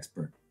eclipse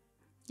expert.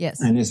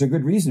 Yes. And there's a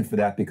good reason for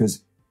that,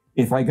 because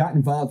if I got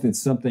involved with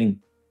something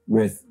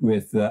with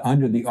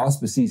under the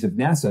auspices of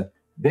NASA,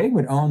 they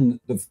would own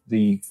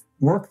the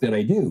work that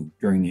I do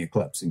during the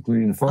eclipse,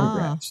 including the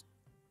photographs.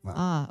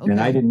 Okay. And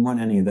I didn't want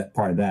any of that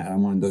part of that. I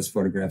wanted those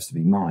photographs to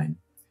be mine.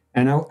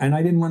 And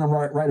I didn't want to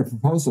write a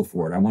proposal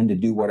for it. I wanted to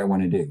do what I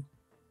want to do.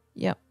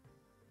 Yep.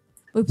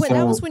 But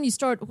that was when you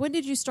start. When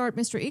did you start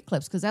Mr.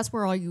 Eclipse? Because that's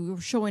where you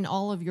were showing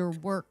all of your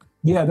work.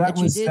 Yeah,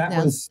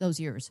 those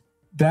years.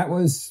 That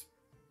was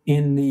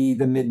in the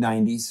mid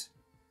 90s.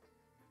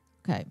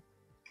 Okay.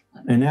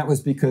 And that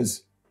was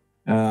because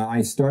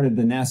I started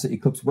the NASA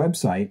Eclipse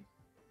website.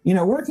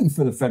 Working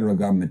for the federal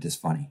government is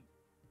funny.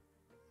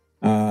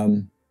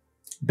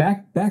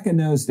 Back in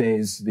those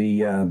days,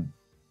 the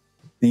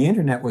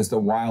internet was the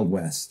Wild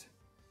West.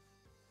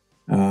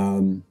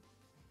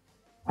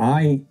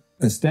 I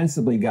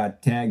ostensibly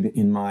got tagged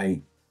in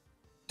my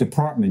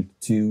department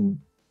to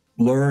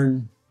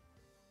learn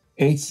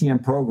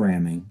HTML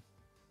programming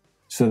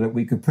so that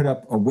we could put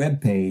up a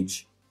web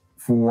page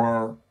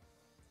for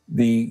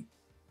the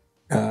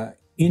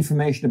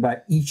information about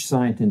each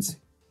scientist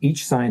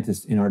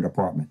in our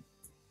department,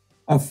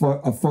 a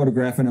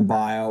photograph and a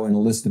bio and a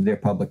list of their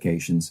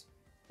publications.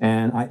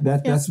 And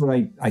that's what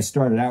I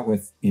started out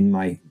with in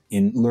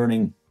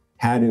learning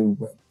how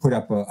to put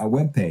up a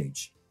web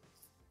page.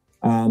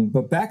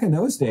 But back in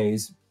those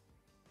days,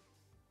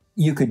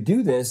 you could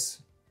do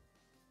this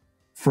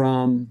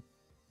from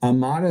a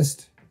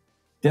modest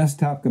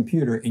desktop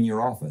computer in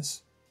your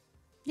office.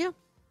 Yeah.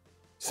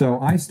 So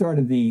I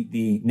started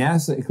the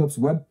NASA Eclipse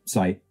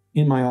website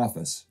in my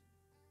office.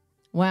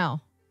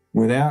 Wow.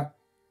 Without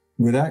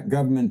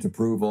government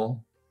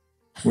approval.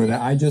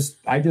 I just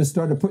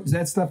started putting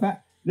that stuff out.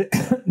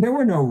 There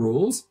were no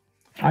rules.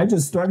 I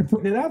just started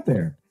putting it out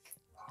there.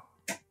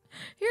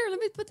 Here, let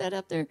me put that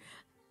up there.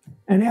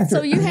 And after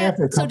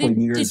a couple of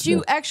years,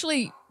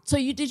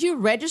 did you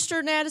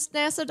register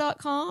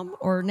NASA.com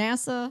or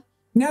NASA?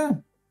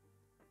 No,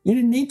 you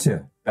didn't need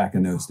to back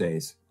in those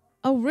days.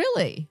 Oh,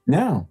 really?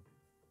 No.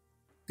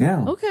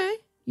 Okay.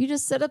 You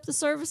just set up the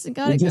service and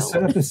got it going. You just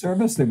set up the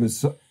service. There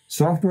was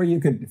software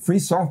free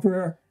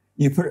software.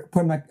 You put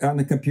on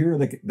the computer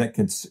that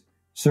could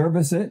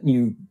service it,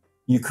 and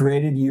you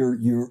created your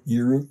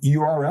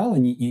URL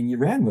and you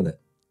ran with it.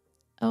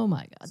 Oh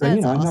my God! So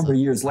That's awesome. a number of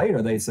years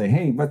later, they say,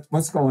 "Hey,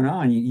 what's going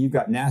on? You've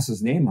got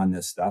NASA's name on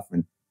this stuff,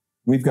 and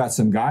we've got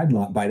some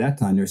guidelines." By that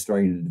time, they're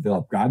starting to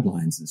develop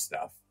guidelines and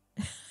stuff.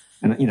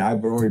 And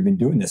I've already been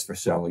doing this for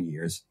several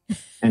years,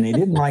 and they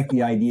didn't like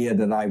the idea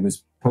that I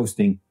was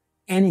posting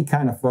any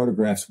kind of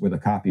photographs with a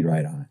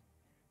copyright on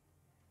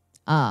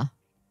it.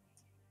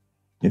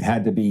 It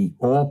had to be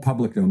all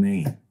public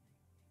domain.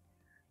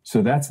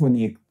 So that's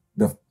when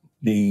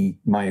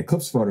my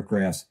Eclipse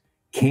photographs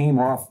came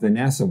off the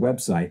NASA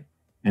website,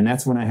 and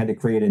that's when I had to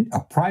create a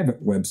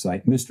private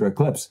website, Mr.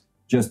 Eclipse,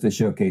 just to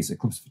showcase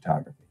eclipse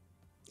photography.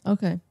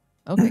 Okay,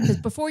 because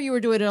before you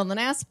were doing it on the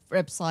NASA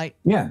website,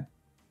 yeah,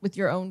 with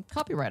your own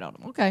copyright on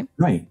them. Okay,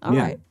 right, all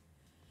right.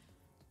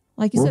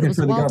 Like you said, it was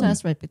a wild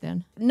test right back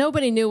then.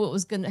 Nobody knew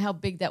how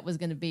big that was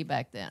going to be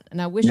back then,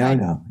 and I wish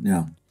No,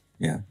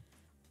 yeah.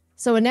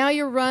 So now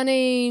you're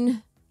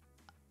running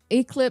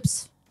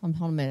Eclipse. Hold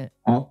on a minute.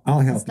 I'll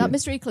help you. It's not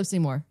Mr. Eclipse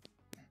anymore.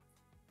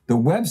 The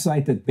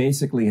website that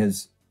basically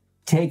has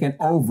taken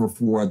over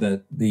for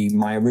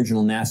my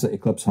original NASA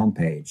Eclipse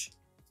homepage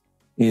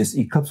is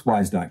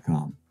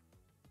eclipsewise.com.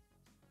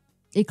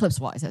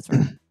 Eclipsewise, that's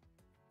right.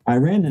 I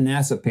ran the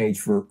NASA page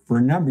for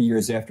a number of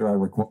years after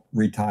I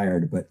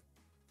retired, but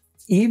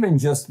even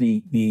just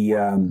the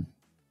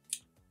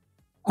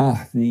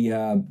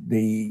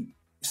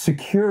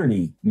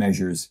security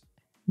measures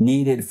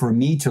needed for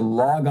me to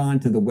log on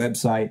to the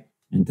website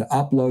and to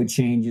upload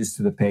changes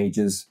to the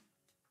pages.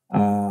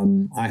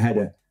 I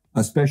had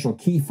a special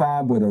key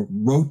fob with a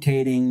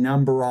rotating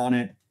number on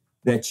it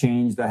that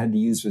changed. I had to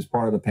use as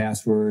part of the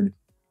password.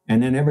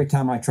 And then every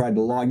time I tried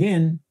to log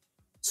in,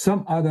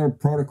 some other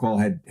protocol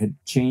had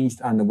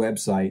changed on the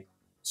website.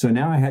 So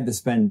now I had to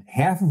spend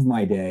half of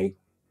my day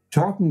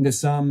talking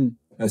to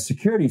a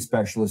security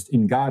specialist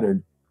in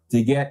Goddard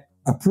to get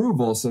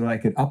approval so that I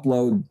could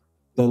upload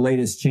the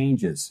latest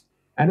changes.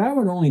 And I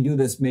would only do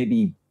this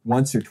maybe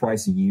once or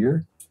twice a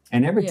year.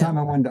 And every time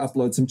I wanted to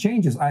upload some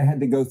changes, I had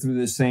to go through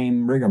the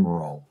same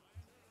rigmarole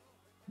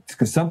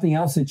because something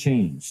else had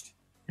changed.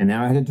 And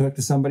now I had to talk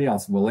to somebody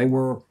else. Well, they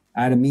were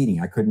at a meeting.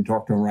 I couldn't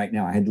talk to them right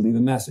now. I had to leave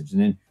a message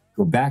and then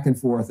go back and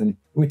forth. And it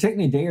would take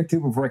me a day or two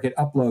before I could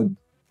upload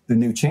the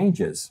new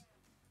changes.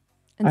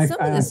 And I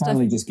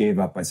finally just gave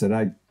up. I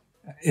said,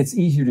 it's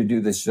easier to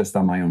do this just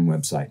on my own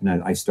website.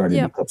 And I started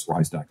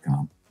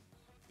eclipsewise.com.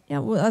 Yeah,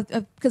 well,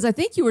 because I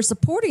think you were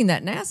supporting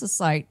that NASA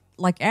site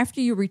like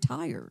after you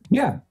retired.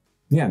 Yeah,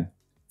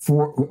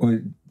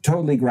 for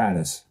totally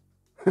gratis.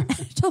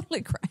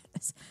 Totally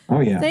gratis. Oh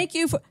yeah. Thank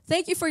you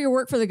for your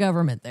work for the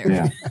government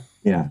there.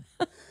 Yeah.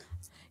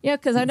 Yeah,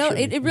 because I know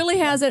it really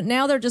hasn't.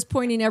 Now they're just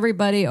pointing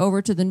everybody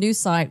over to the new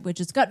site, which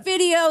has got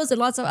videos and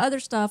lots of other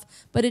stuff,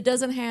 but it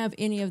doesn't have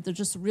any of the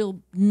just real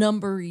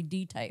numbery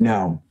detail.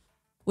 No.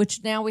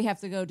 Which now we have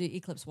to go to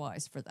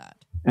Eclipsewise for that.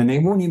 And they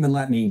won't even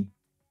let me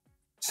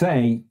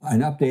say an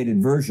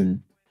updated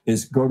version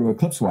is go to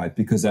Eclipsewise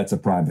because that's a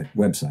private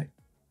website.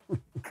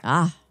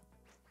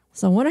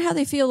 So I wonder how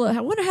they feel.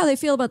 I wonder how they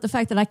feel about the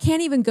fact that I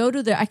can't even go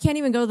to the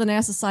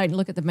NASA site and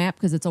look at the map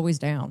because it's always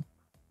down.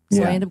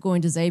 So I end up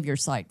going to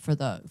Xavier's site for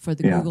the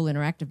Google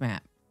Interactive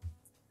Map.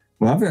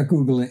 Well, I've got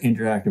Google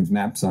Interactive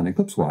Maps on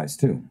Eclipsewise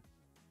too.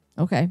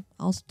 Okay,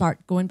 I'll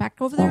start going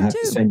back over there too. I'll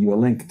have to send you a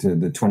link to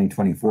the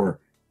 2024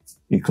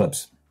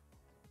 Eclipse.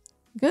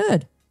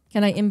 Good.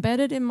 Can I embed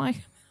it in my?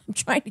 I'm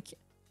trying to.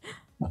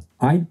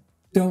 I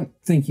don't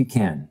think you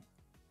can.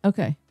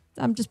 Okay,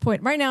 I'm just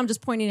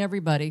pointing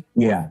everybody.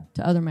 To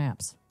other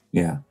maps.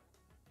 Yeah.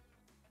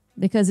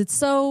 Because it's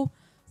so.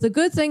 The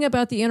good thing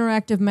about the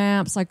interactive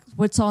maps, like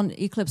what's on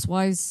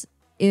Eclipsewise,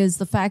 is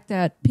the fact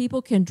that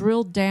people can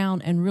drill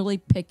down and really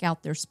pick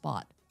out their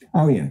spot.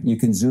 Oh, yeah. You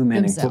can zoom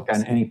in themselves. And click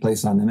on any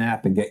place on the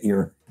map and get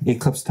your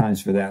eclipse times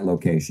for that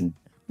location.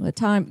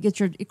 Get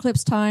your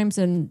eclipse times,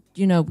 and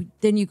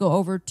then you go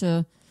over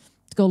to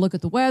go look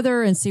at the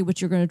weather and see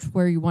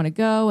where you want to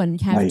go and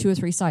have Right. 2 or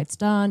 3 sites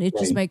done. It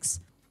just Right. makes,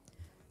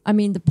 I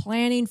mean, the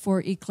planning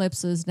for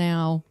eclipses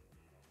now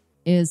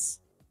is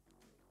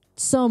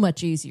so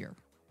much easier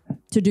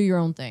to do your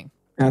own thing. To do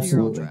your own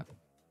Absolutely. trip.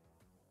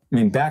 I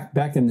mean,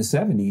 back in the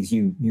 70s,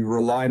 you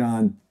relied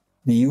on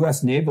the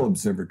U.S. Naval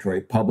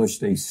Observatory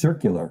published a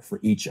circular for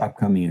each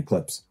upcoming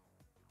eclipse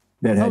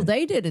that had,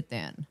 They did it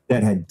then.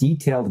 that had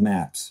detailed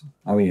maps.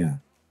 Oh, yeah.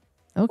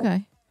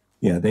 Okay.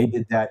 Yeah, they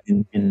did that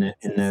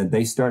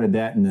they started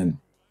that in the,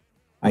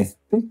 I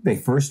think the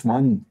first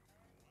one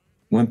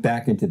went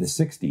back into the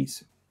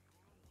 60s.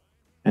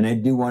 And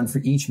they'd do one for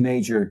each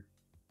major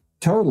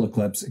total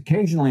eclipse.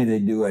 Occasionally they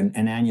do an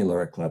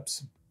annular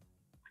eclipse.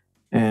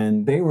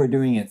 And they were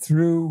doing it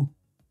through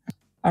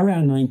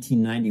around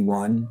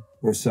 1991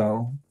 or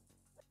so.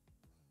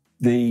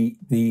 The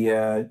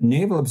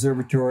Naval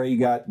Observatory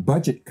got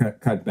budget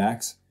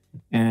cutbacks,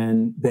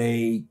 and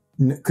they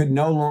could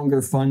no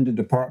longer fund a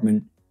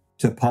department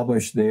to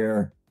publish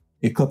their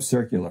eclipse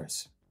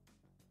circulars.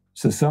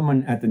 So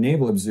someone at the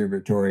Naval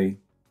Observatory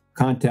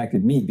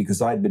contacted me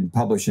because I'd been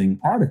publishing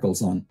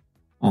articles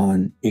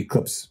on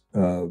eclipse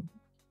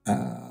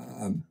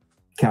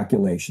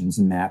calculations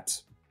and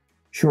maps,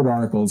 short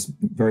articles,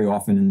 very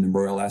often in the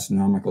Royal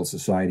Astronomical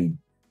Society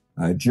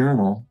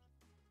journal.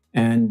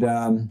 And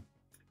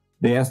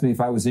they asked me if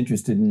I was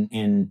interested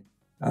in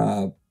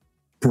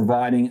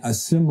providing a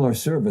similar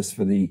service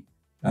for the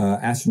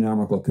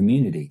astronomical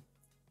community.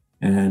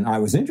 And I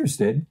was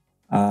interested.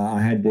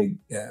 I had to,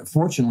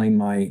 fortunately,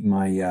 my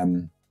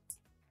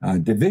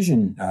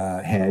division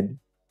head,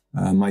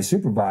 my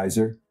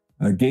supervisor,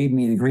 gave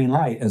me the green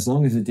light as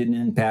long as it didn't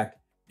impact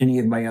any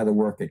of my other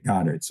work at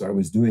Goddard. So I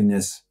was doing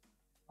this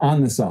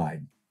on the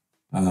side.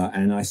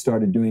 And I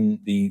started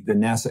doing the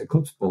NASA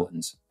eclipse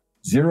bulletins.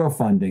 Zero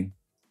funding.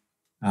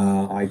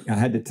 I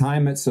had to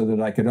time it so that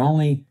I could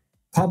only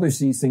publish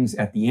these things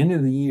at the end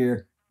of the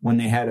year when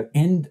they had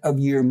end of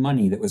year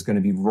money that was going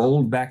to be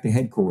rolled back to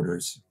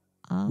headquarters.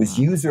 It was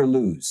use or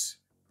lose.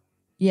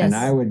 Yes. And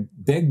I would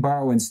beg,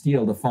 borrow, and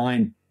steal to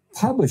find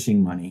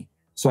publishing money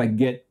so I could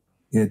get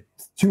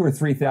 2,000 or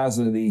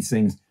 3,000 of these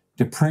things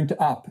to print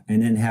up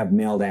and then have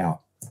mailed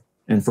out.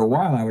 And for a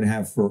while, I would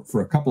have,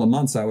 for a couple of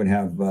months, I would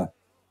have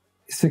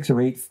 6 or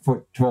 8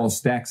 foot tall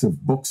stacks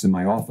of books in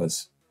my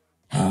office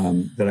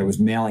that I was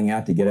mailing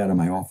out to get out of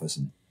my office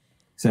and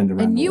send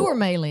around. And the you world. were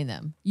mailing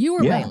them. You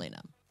were Yeah. mailing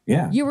them.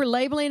 Yeah. You were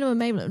labeling them and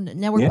mailing them.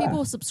 Now, were Yeah.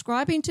 people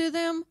subscribing to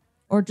them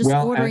or just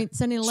Well,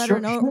 sending a letter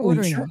and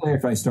ordering them? Shortly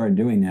after I started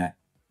doing that,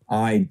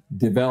 I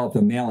developed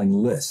a mailing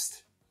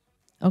list.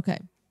 Okay.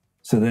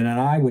 So then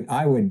I would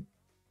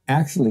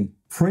actually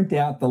print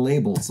out the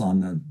labels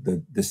on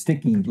the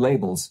sticky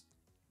labels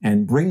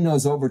and bring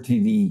those over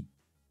to the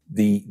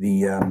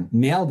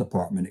mail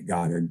department at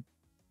Goddard.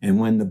 And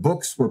when the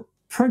books were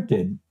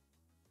printed,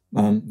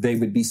 they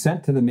would be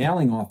sent to the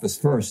mailing office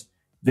first.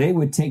 They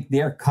would take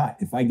their cut.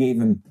 If I gave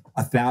them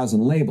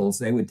 1,000 labels,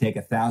 they would take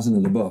 1,000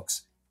 of the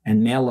books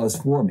and mail those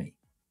for me.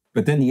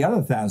 But then the other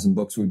 1,000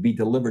 books would be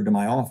delivered to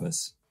my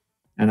office.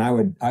 And I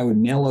would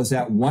mail those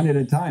out one at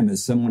a time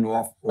as someone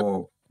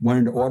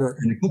wanted to order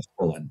an eclipse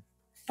bulletin.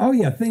 Oh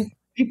yeah,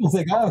 people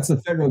think, oh, it's the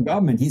federal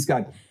government. He's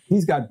got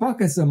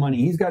buckets of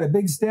money. He's got a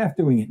big staff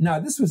doing it. No,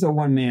 this was a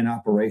one-man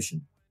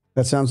operation.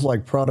 That sounds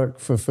like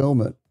product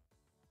fulfillment.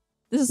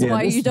 This is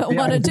why you don't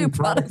want to do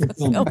product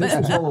fulfillment. This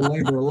was all a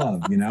labor of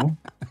love, you know?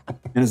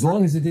 And as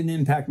long as it didn't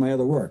impact my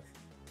other work.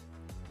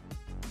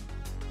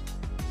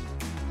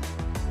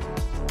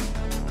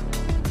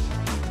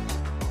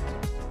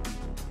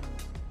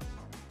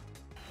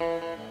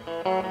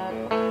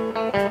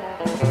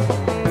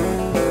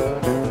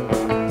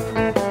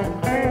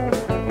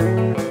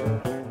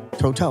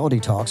 Totality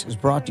Talks is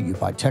brought to you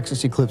by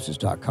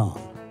TexasEclipses.com,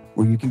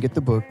 where you can get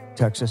the book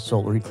Texas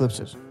Solar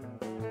Eclipses.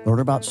 Learn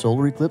about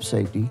solar eclipse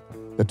safety,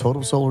 the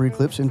total solar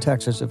eclipse in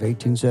Texas of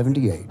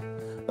 1878,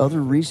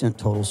 other recent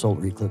total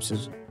solar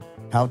eclipses,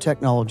 how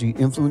technology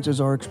influences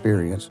our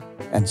experience,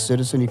 and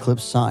citizen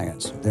eclipse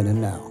science then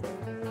and now.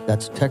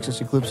 That's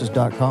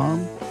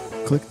TexasEclipses.com.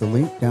 Click the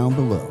link down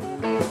below.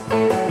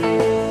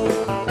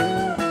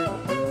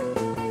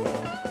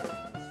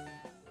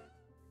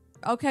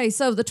 Okay,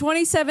 so the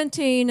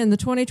 2017 and the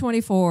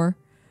 2024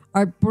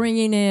 are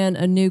bringing in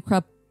a new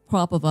crop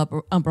of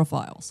umbral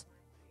files.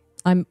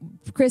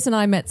 Chris and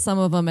I met some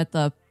of them at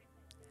the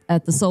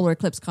Solar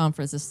Eclipse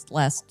Conference this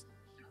last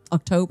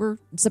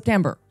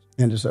September.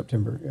 End of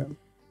September, yeah.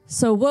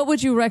 So what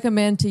would you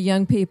recommend to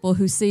young people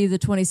who see the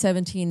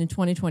 2017 and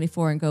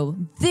 2024 and go,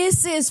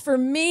 this is for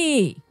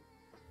me?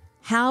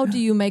 How do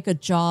you make a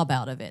job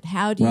out of it?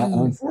 How do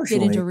you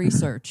get into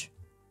research?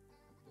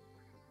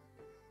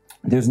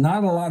 There's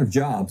not a lot of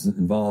jobs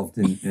involved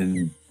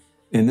in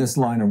this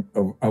line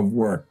of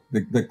work.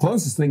 The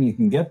closest thing you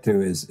can get to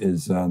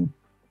is going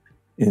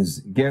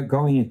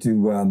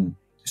into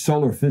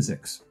solar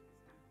physics.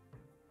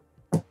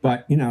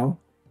 But you know,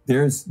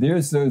 there's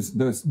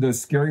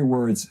those scary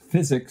words: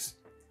 physics,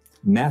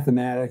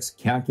 mathematics,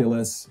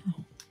 calculus.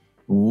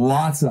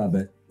 Lots of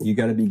it. You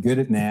got to be good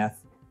at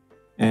math.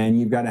 And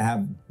you've got to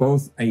have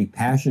both a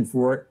passion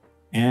for it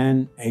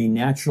and a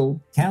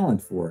natural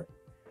talent for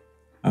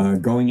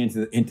it, going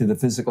into the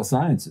physical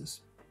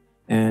sciences.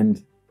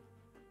 And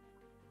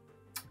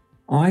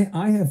I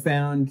have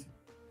found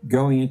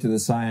going into the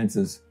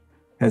sciences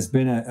has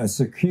been a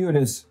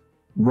circuitous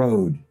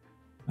road.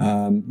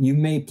 You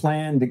may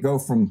plan to go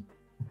from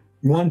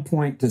one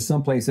point to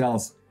someplace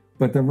else,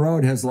 but the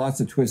road has lots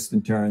of twists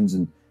and turns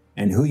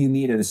and who you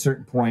meet at a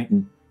certain point.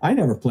 And I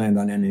never planned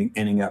on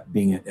ending up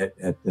being at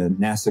the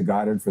NASA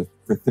Goddard for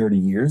 30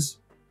 years.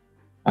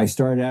 I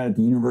started out at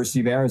the University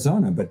of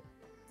Arizona, but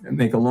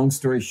make a long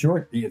story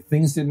short,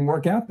 things didn't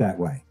work out that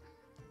way.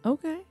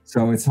 Okay.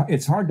 So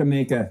it's hard to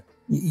make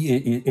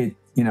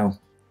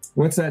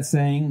what's that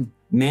saying?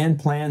 Man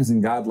plans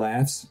and God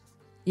laughs.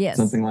 Yes.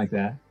 Something like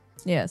that.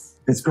 Yes.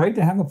 It's great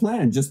to have a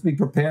plan. Just be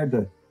prepared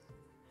to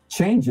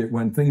change it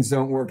when things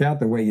don't work out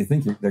the way you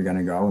think they're going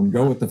to go, and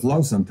go with the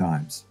flow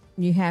sometimes.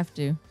 You have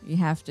to. You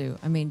have to.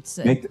 I mean,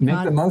 make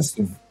the most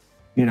of,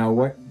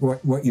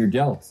 what you're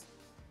dealt.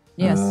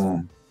 Yes.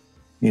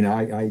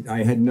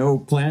 I had no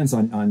plans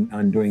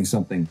on doing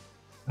something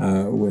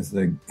with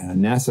the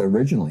NASA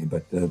originally,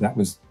 but that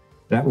was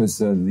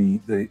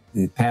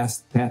the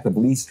path of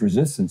least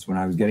resistance when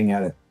I was getting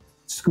out of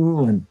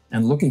school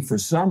and looking for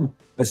some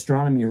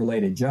astronomy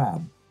related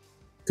job,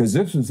 because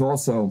this was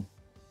also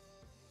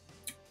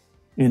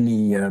in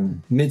the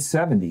mid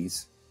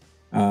 70s.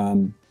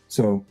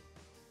 So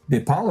the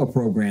Apollo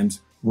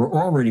programs were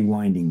already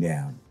winding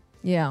down.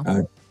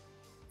 Yeah.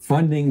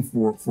 Funding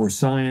for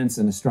science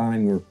and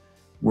astronomy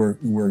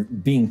were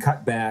being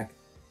cut back.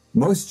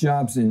 Most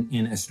jobs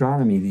in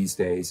astronomy these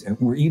days, and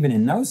were even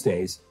in those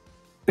days,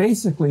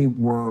 basically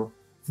were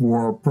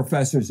for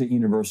professors at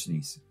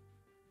universities.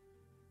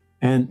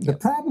 And the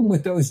problem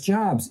with those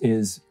jobs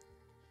is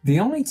the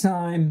only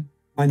time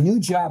a new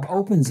job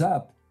opens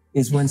up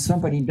is when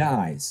somebody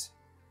dies.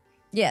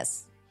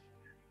 Yes.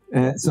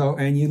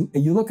 And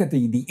you look at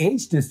the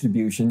age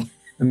distribution.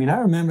 I mean, I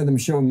remember them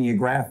showing me a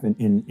graph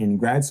in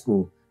grad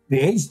school, the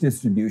age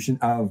distribution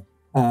of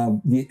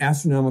the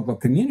astronomical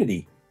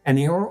community. And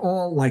they were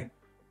all like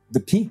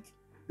the peak.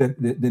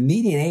 The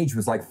median age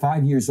was like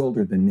 5 years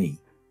older than me.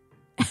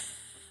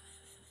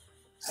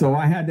 So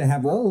I had to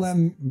have all of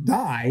them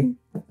die,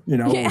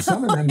 or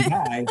some of them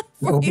die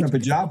to open up a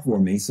job for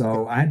me.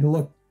 So I had to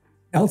look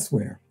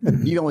elsewhere.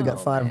 You only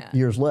got 5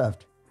 years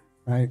left,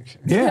 right?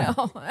 Yeah.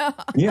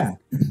 Yeah.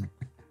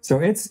 So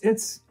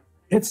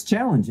it's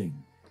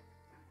challenging.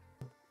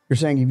 You're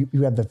saying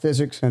you have the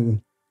physics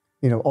and,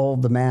 all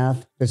the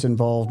math that's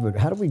involved, but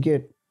how do we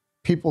get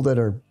people that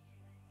are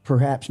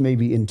perhaps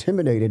maybe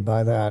intimidated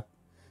by that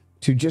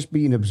to just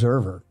be an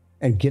observer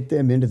and get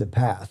them into the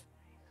path?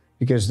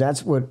 Because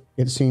that's what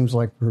it seems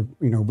like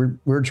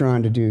we're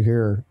trying to do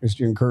here, is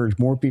to encourage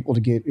more people to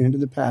get into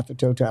the path of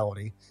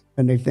totality.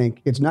 And they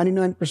think it's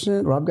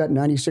 99%, or I've got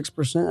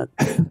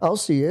 96%. I'll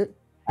see it.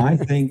 I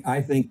think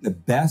the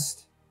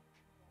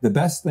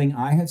best thing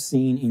I have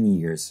seen in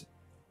years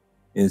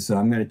is,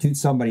 I'm going to toot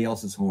somebody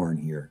else's horn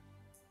here.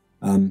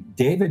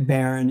 David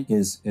Barron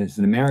is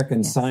an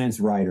American science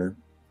writer.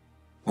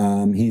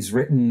 He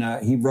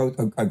wrote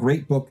a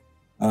great book,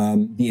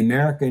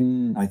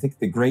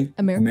 the Great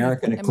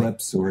American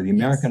Eclipse, or the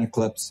American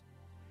Eclipse,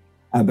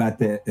 about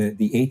the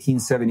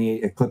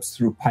 1878 eclipse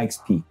through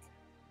Pikes Peak.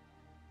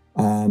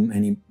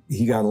 And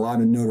he got a lot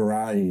of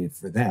notoriety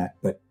for that,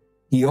 but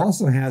he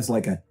also has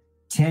like a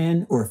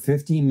 10 or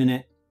 15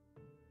 minute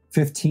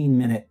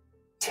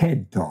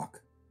TED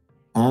Talk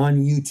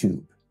on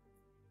YouTube.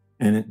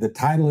 And the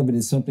title of it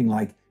is something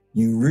like,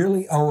 "You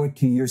really owe it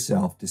to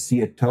yourself to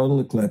see a total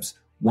eclipse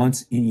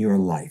once in your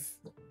life."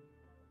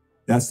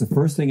 That's the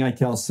first thing I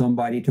tell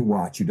somebody to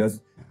watch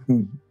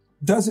who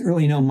doesn't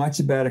really know much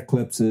about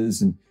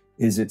eclipses, and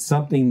is it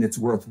something that's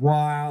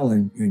worthwhile,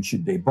 and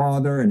should they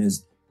bother, and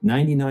is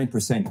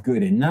 99%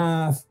 good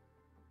enough?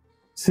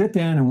 Sit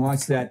down and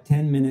watch that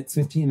 10-minute,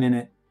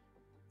 15-minute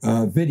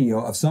video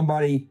of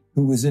somebody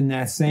who was in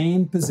that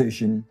same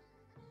position,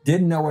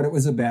 didn't know what it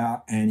was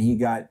about, and he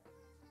got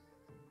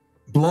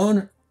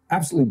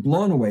absolutely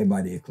blown away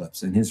by the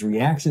eclipse, and his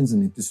reactions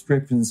and his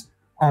descriptions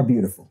are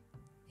beautiful.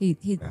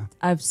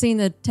 I've seen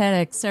the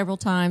TEDx several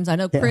times. I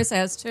know Chris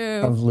has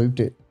too. I've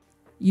looped it.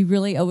 You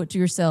really owe it to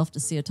yourself to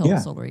see a total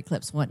solar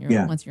eclipse once in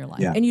your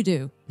life, and you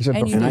do.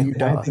 I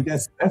think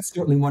that's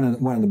certainly one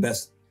of the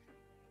best,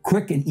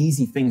 quick and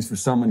easy things for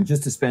someone,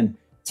 just to spend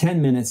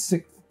 10 minutes,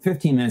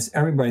 15 minutes.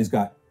 Everybody's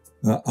got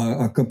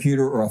a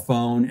computer or a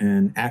phone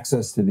and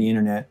access to the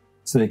internet,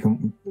 so they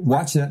can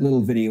watch that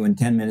little video in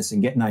 10 minutes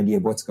and get an idea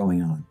of what's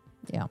going on.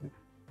 Yeah.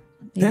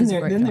 Then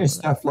there's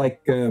stuff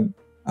like the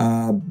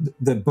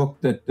book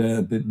that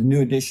the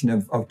new edition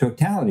of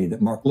Totality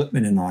that Mark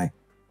Lippman and I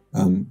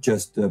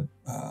just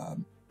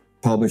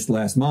published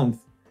last month,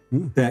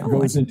 that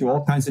goes into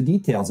all kinds of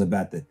details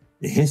about the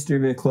history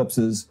of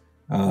eclipses,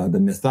 the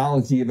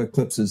mythology of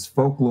eclipses,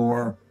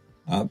 folklore,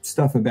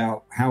 stuff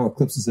about how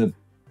eclipses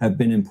have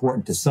been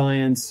important to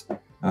science,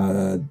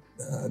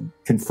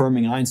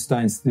 confirming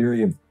Einstein's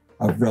theory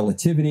of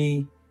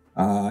relativity,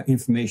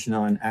 information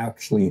on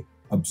actually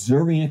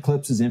observing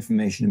eclipses,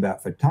 information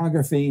about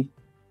photography.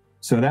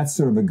 So that's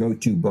sort of a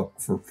go-to book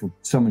for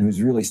someone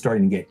who's really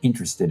starting to get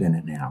interested in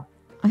it now.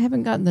 I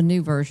haven't gotten the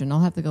new version. I'll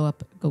have to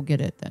go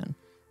get it then.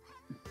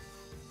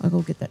 I'll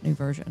go get that new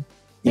version.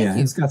 Thank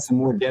you. It's got some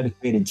more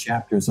dedicated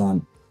chapters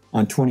on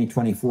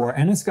 2024,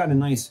 and it's got a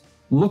nice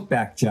look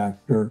back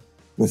chapter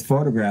with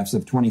photographs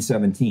of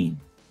 2017.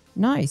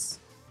 Nice.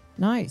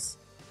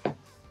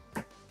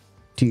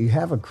 Do you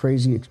have a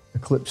crazy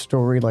eclipse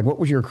story? Like, what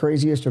was your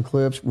craziest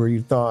eclipse where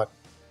you thought,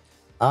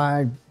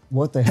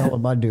 what the hell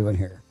am I doing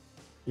here?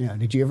 Yeah.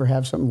 Did you ever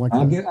have something like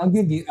that? I'll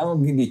give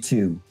you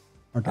two.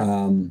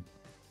 Okay.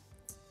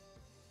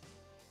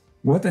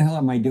 What the hell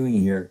am I doing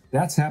here?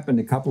 That's happened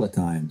a couple of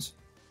times.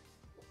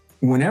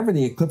 Whenever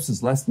the eclipse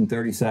is less than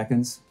 30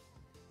 seconds,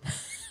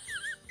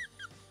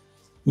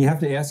 you have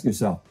to ask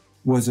yourself,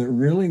 was it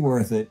really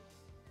worth it?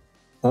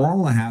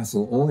 All the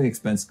hassle, all the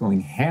expense,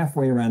 going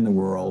halfway around the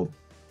world,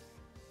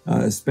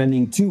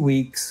 spending 2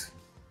 weeks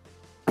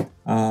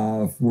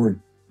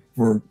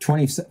for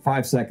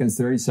 25 seconds,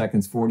 30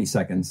 seconds, 40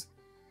 seconds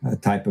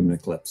type of an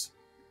eclipse.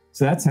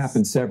 So that's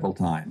happened several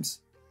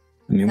times.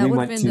 I mean,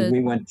 we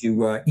went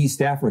to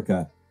East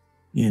Africa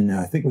in,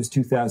 I think it was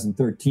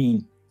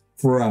 2013,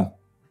 for a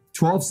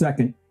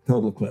 12-second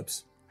total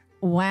eclipse.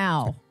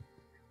 Wow.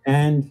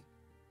 And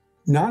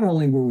not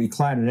only were we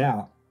clouded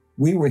out,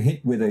 we were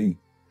hit with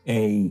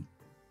a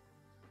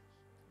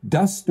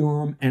dust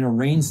storm and a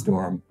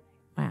rainstorm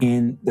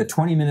in the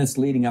 20 minutes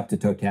leading up to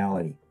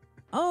totality.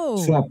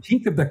 Oh. So a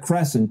peak of the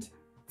crescent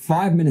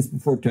 5 minutes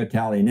before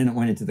totality, and then it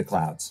went into the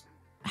clouds.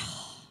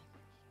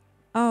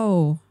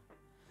 Oh.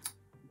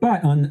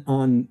 But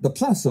on the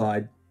plus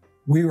side,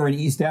 we were in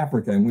East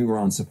Africa and we were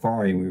on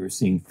safari and we were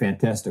seeing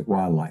fantastic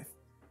wildlife.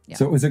 Yeah.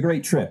 So it was a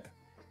great trip.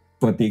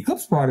 But the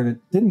eclipse part of it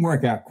didn't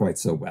work out quite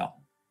so well.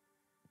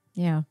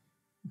 Yeah.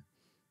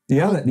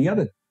 The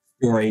other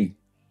story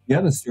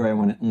I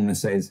want to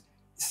say is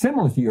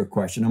similar to your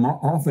question. I'm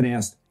often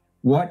asked,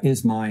 what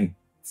is my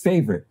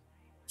favorite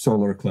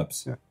solar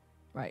eclipse? Yeah.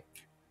 Right.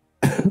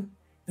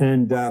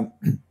 And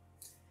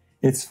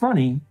it's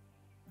funny.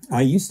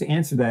 I used to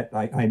answer that.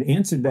 I'd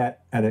answered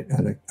that at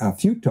a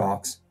few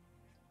talks,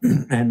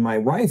 and my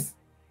wife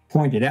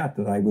pointed out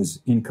that I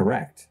was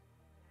incorrect.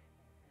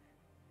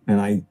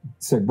 And I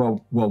said,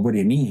 well, what do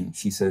you mean?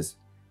 She says,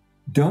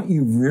 don't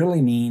you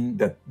really mean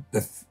that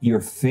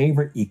your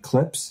favorite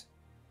eclipse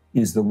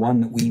is the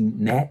one that we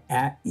met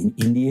at in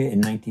India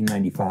in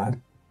 1995?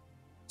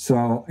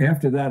 So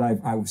after that,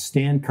 I was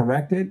stand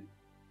corrected,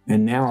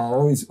 and now I'll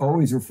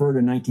always refer to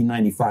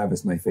 1995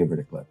 as my favorite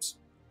eclipse.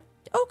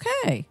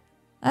 Okay.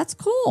 That's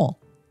cool.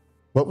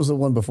 What was the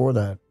one before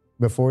that?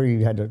 Before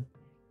you had to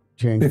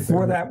change?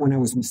 Before that, when I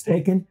was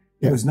mistaken,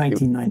 it was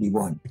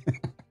 1991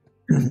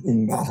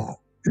 in Baja.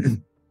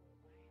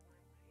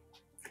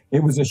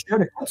 It was a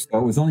short eclipse, though.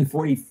 It was only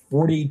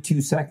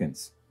 42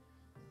 seconds.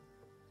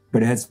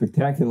 But it had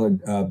spectacular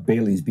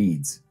Bailey's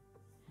beads.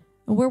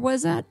 And where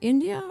was that?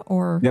 India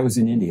or? That was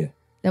in India.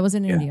 That was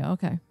in India.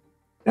 Okay.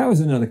 That was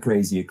another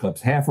crazy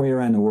eclipse, halfway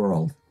around the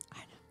world.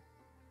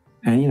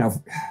 I know.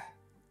 And,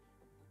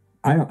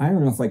 I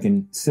don't know if I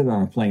can sit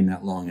on a plane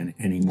that long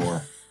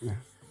anymore.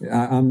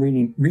 I'm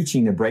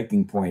reaching the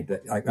breaking point.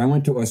 That I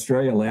went to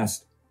Australia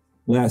last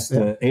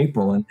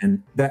April,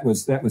 and that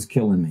was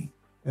killing me.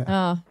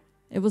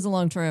 It was a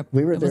long trip.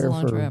 We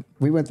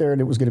went there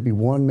and it was going to be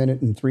 1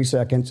 minute and 3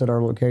 seconds at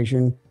our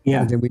location.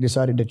 Yeah. And then we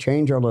decided to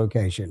change our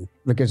location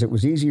because it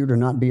was easier to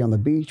not be on the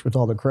beach with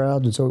all the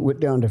crowds. And so it went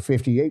down to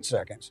 58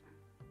 seconds.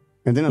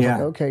 And then I was like,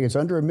 okay, it's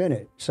under a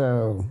minute.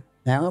 So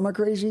now am I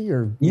crazy?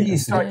 Or you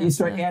start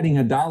adding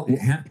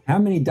 $1. How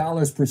many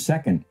dollars per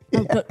second?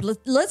 But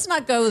let's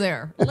not go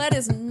there. Let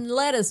us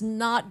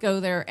not go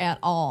there at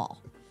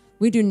all.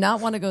 We do not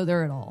want to go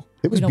there at all.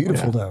 It was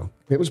beautiful, though.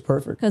 It was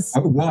perfect. It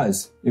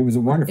was a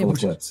wonderful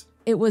eclipse.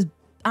 It was.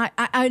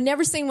 I'd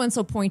never seen one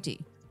so pointy.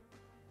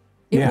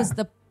 It was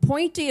the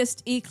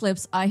pointiest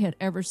eclipse I had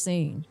ever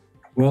seen.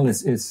 Well,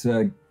 it's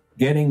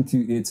getting to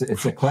it's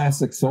a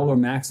classic solar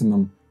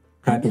maximum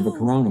type of a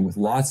corona with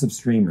lots of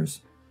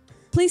streamers.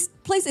 Please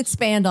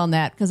expand on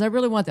that, because I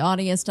really want the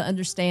audience to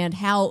understand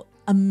how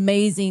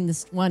amazing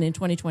this one in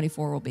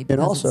 2024 will be. And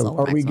also,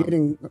 are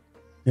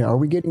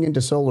we getting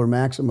into solar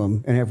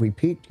maximum, and have we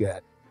peaked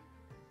yet?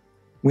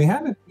 We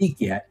haven't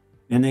peaked yet,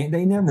 and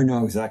they never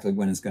know exactly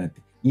when it's going to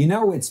peak.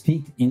 It's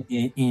peaked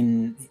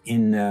in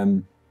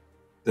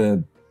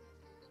the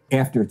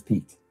after it's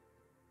peaked.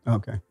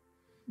 Okay.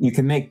 You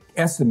can make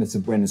estimates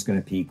of when it's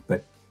going to peak,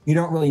 but you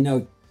don't really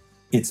know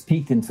it's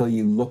peaked until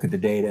you look at the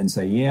data and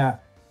say, yeah,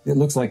 it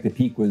looks like the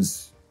peak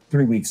was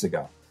 3 weeks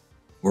ago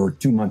or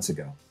 2 months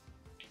ago.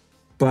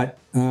 But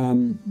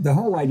the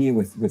whole idea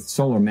with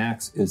solar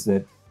max is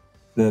that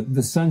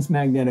the sun's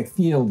magnetic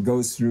field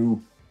goes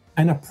through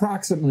an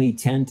approximately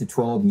 10 to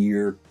 12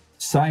 year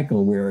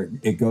cycle where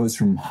it goes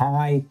from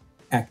high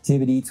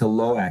activity to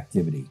low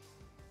activity,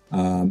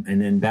 and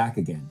then back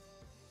again.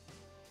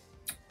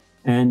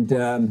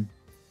 And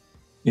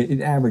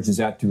it averages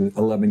out to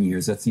 11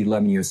 years. That's the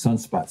 11-year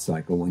sunspot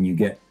cycle when you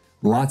get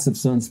lots of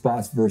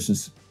sunspots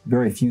versus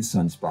very few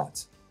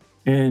sunspots.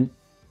 And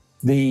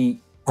a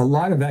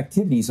lot of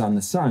activities on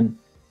the sun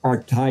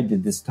are tied to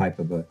this type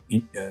of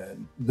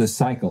the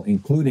cycle,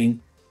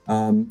 including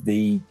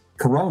the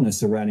corona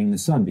surrounding the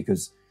sun,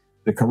 because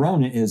the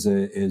corona is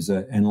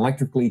an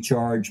electrically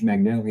charged,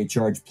 magnetically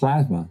charged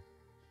plasma.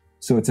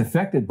 So it's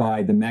affected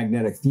by the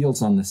magnetic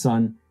fields on the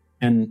sun,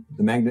 and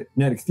the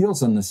magnetic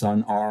fields on the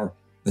sun are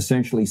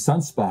essentially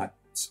sunspots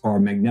or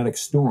magnetic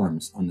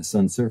storms on the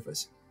sun's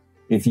surface.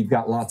 If you've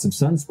got lots of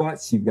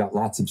sunspots, you've got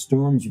lots of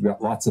storms, you've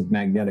got lots of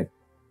magnetic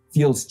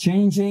fields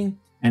changing,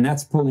 and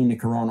that's pulling the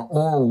corona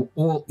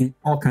all in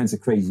all kinds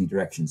of crazy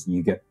directions. And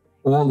you get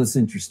all this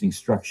interesting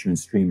structure and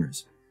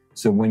streamers.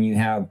 So when you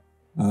have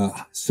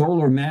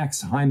solar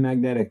max, high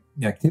magnetic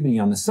activity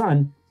on the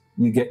sun,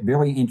 you get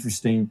very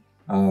interesting,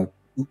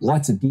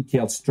 lots of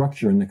detailed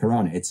structure in the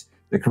corona.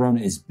 The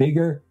corona is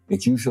bigger.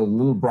 It's usually a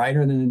little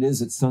brighter than it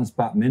is at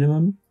sunspot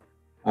minimum.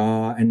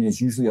 And there's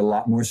usually a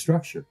lot more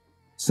structure.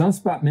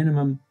 Sunspot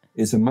minimum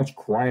is a much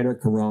quieter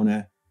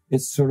corona.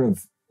 It's sort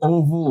of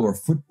oval or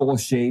football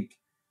shaped.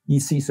 You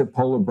see some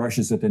polar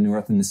brushes at the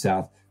north and the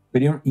south,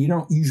 but you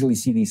don't usually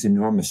see these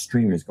enormous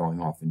streamers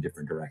going off in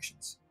different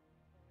directions.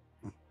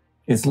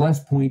 It's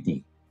less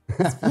pointy.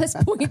 Less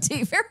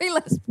pointy, very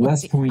less pointy.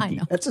 Less pointy. I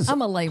know. That's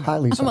I'm a layman.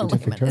 highly I'm a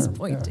scientific layman. term. It's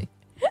pointy.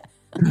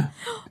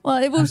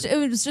 Well, it was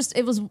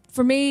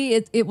for me.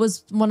 It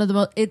was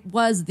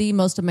the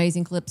most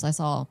amazing eclipse I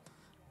saw,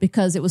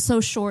 because it was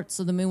so short.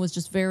 So the moon was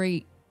just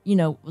very,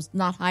 was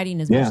not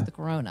hiding as much as the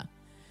corona.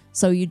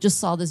 So you just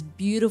saw this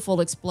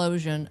beautiful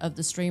explosion of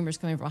the streamers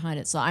coming behind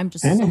it. So I'm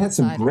just and so it had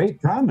excited. some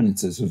great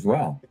prominences as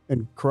well.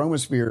 And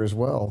chromosphere as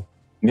well.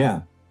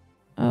 Yeah.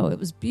 Oh, it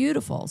was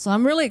beautiful. So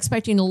I'm really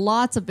expecting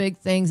lots of big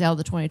things out of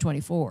the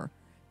 2024,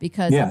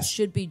 because it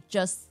should be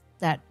just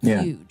that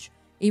huge.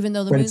 Even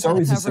though the but moon's it's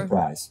always gonna a cover,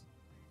 surprise.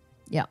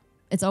 Yeah,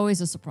 it's always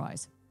a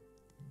surprise.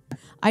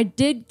 I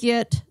did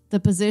get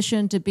the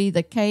position to be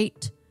the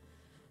Kate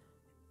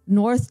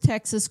North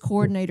Texas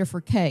coordinator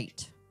for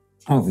Kate.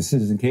 Oh, for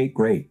Citizen Kate,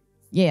 great.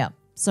 Yeah.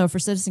 So for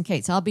Citizen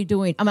Kate, so I'll be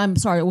doing, I'm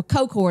sorry,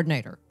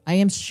 co-coordinator. I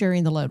am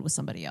sharing the load with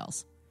somebody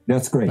else.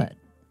 That's great. But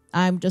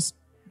I'm just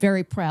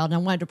very proud, and I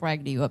wanted to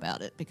brag to you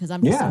about it, because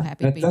I'm just so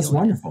happy to be that's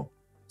doing wonderful.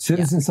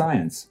 Citizen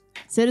science.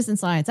 Citizen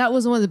science. That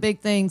was one of the big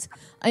things.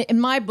 In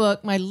my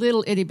book, my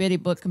little itty-bitty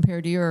book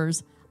compared to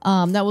yours,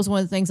 that was one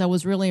of the things I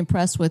was really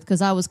impressed with,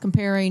 because I was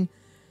comparing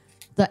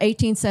the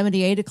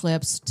 1878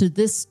 eclipse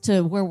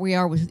to where we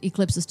are with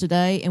eclipses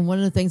today. And one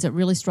of the things that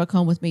really struck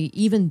home with me,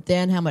 even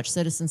then, how much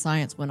citizen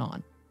science went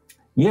on.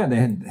 Yeah, they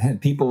had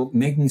people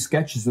making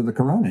sketches of the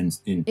corona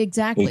in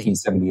exactly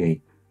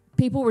 1878.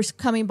 People were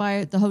coming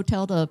by the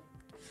hotel to.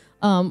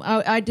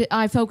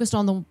 I focused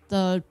on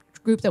the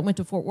group that went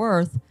to Fort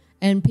Worth,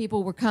 and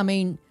people were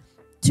coming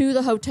to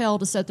the hotel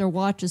to set their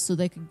watches so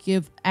they could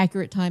give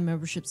accurate time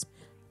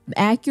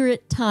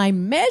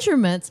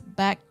measurements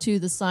back to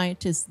the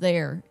scientists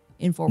there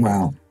in Fort Worth.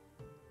 Wow,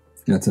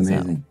 that's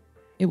amazing. So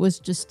it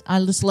was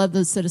I just love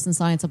the citizen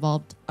science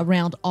evolved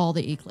around all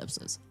the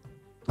eclipses.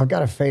 I've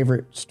got a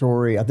favorite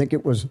story. I think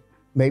it was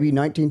maybe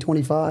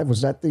 1925.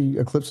 Was that the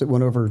eclipse that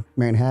went over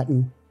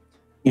Manhattan?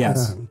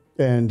 Yes.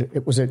 And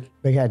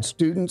they had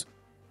students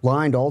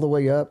lined all the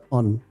way up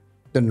on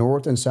the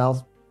north and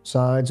south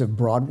sides of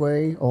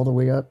Broadway, all the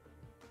way up.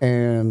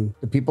 And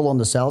the people on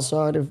the south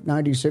side of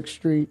 96th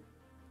Street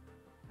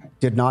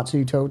did not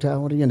see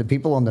totality. And the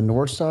people on the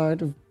north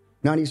side of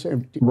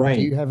 96th, right.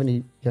 Do you have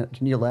any,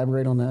 can you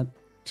elaborate on that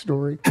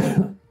story?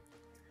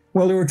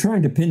 Well, they were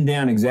trying to pin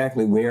down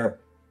exactly where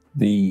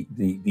the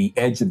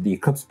edge of the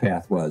eclipse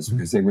path was,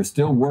 because they were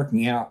still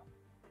working out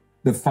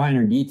the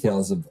finer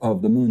details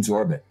of the moon's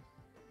orbit.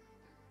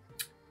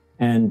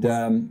 And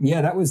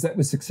that was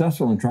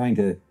successful in trying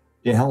to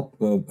help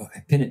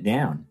pin it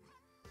down.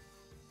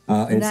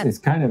 It's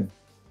kind of,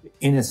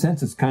 in a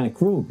sense, it's kind of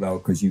cruel though,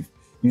 because you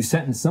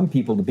sentence some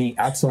people to being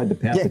outside the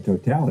path of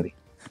totality,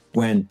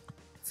 when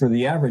for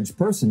the average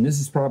person, this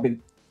is probably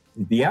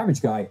the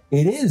average guy.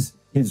 It is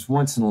his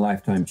once in a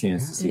lifetime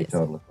chance to see a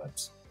total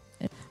eclipse.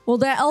 Well,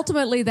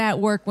 that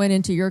work went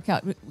into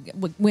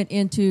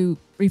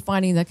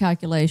refining the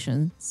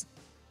calculations.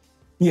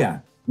 Yeah,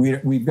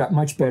 we've got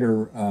much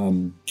better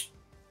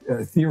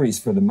theories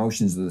for the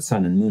motions of the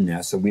sun and moon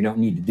now, so we don't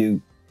need to do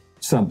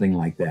something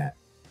like that.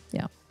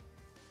 Yeah,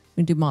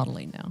 we do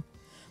modeling now.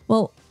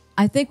 Well,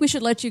 I think we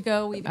should let you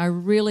go. I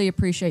really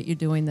appreciate you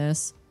doing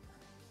this.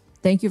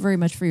 Thank you very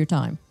much for your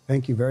time.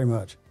 Thank you very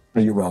much.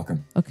 You're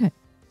welcome. Okay.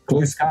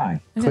 Clear sky.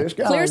 Okay. Clear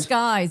skies. Clear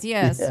skies,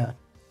 yes. Yeah.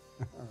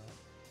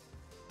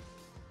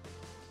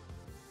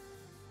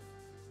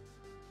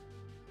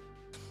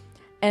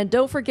 And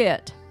don't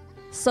forget,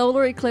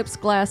 solar eclipse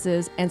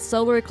glasses and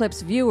solar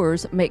eclipse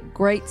viewers make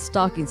great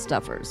stocking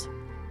stuffers,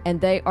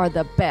 and they are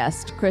the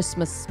best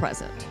Christmas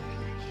present.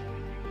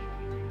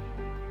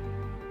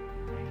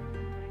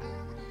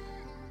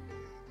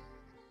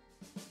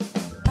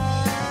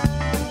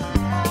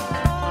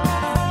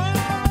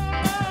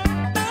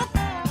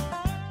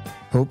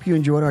 Hope you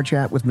enjoyed our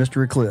chat with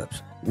Mr.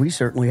 Eclipse. We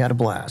certainly had a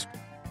blast.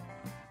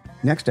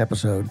 Next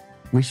episode,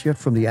 we shift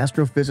from the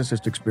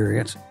astrophysicist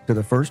experience to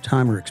the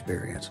first-timer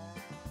experience.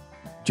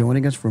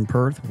 Joining us from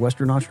Perth,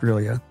 Western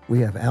Australia, we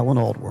have Alan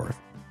Aldworth,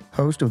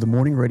 host of the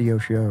morning radio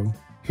show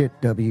Hit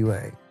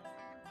WA.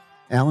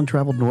 Alan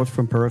traveled north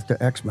from Perth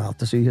to Exmouth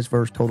to see his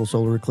first total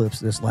solar eclipse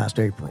this last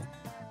April.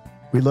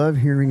 We love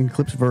hearing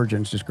eclipse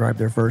virgins describe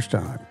their first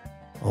time.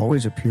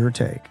 Always a pure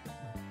take.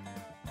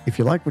 If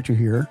you like what you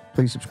hear,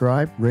 please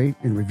subscribe, rate,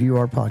 and review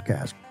our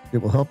podcast. It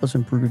will help us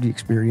improve the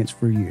experience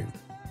for you.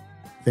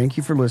 Thank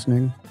you for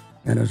listening,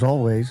 and as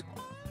always,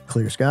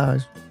 clear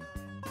skies.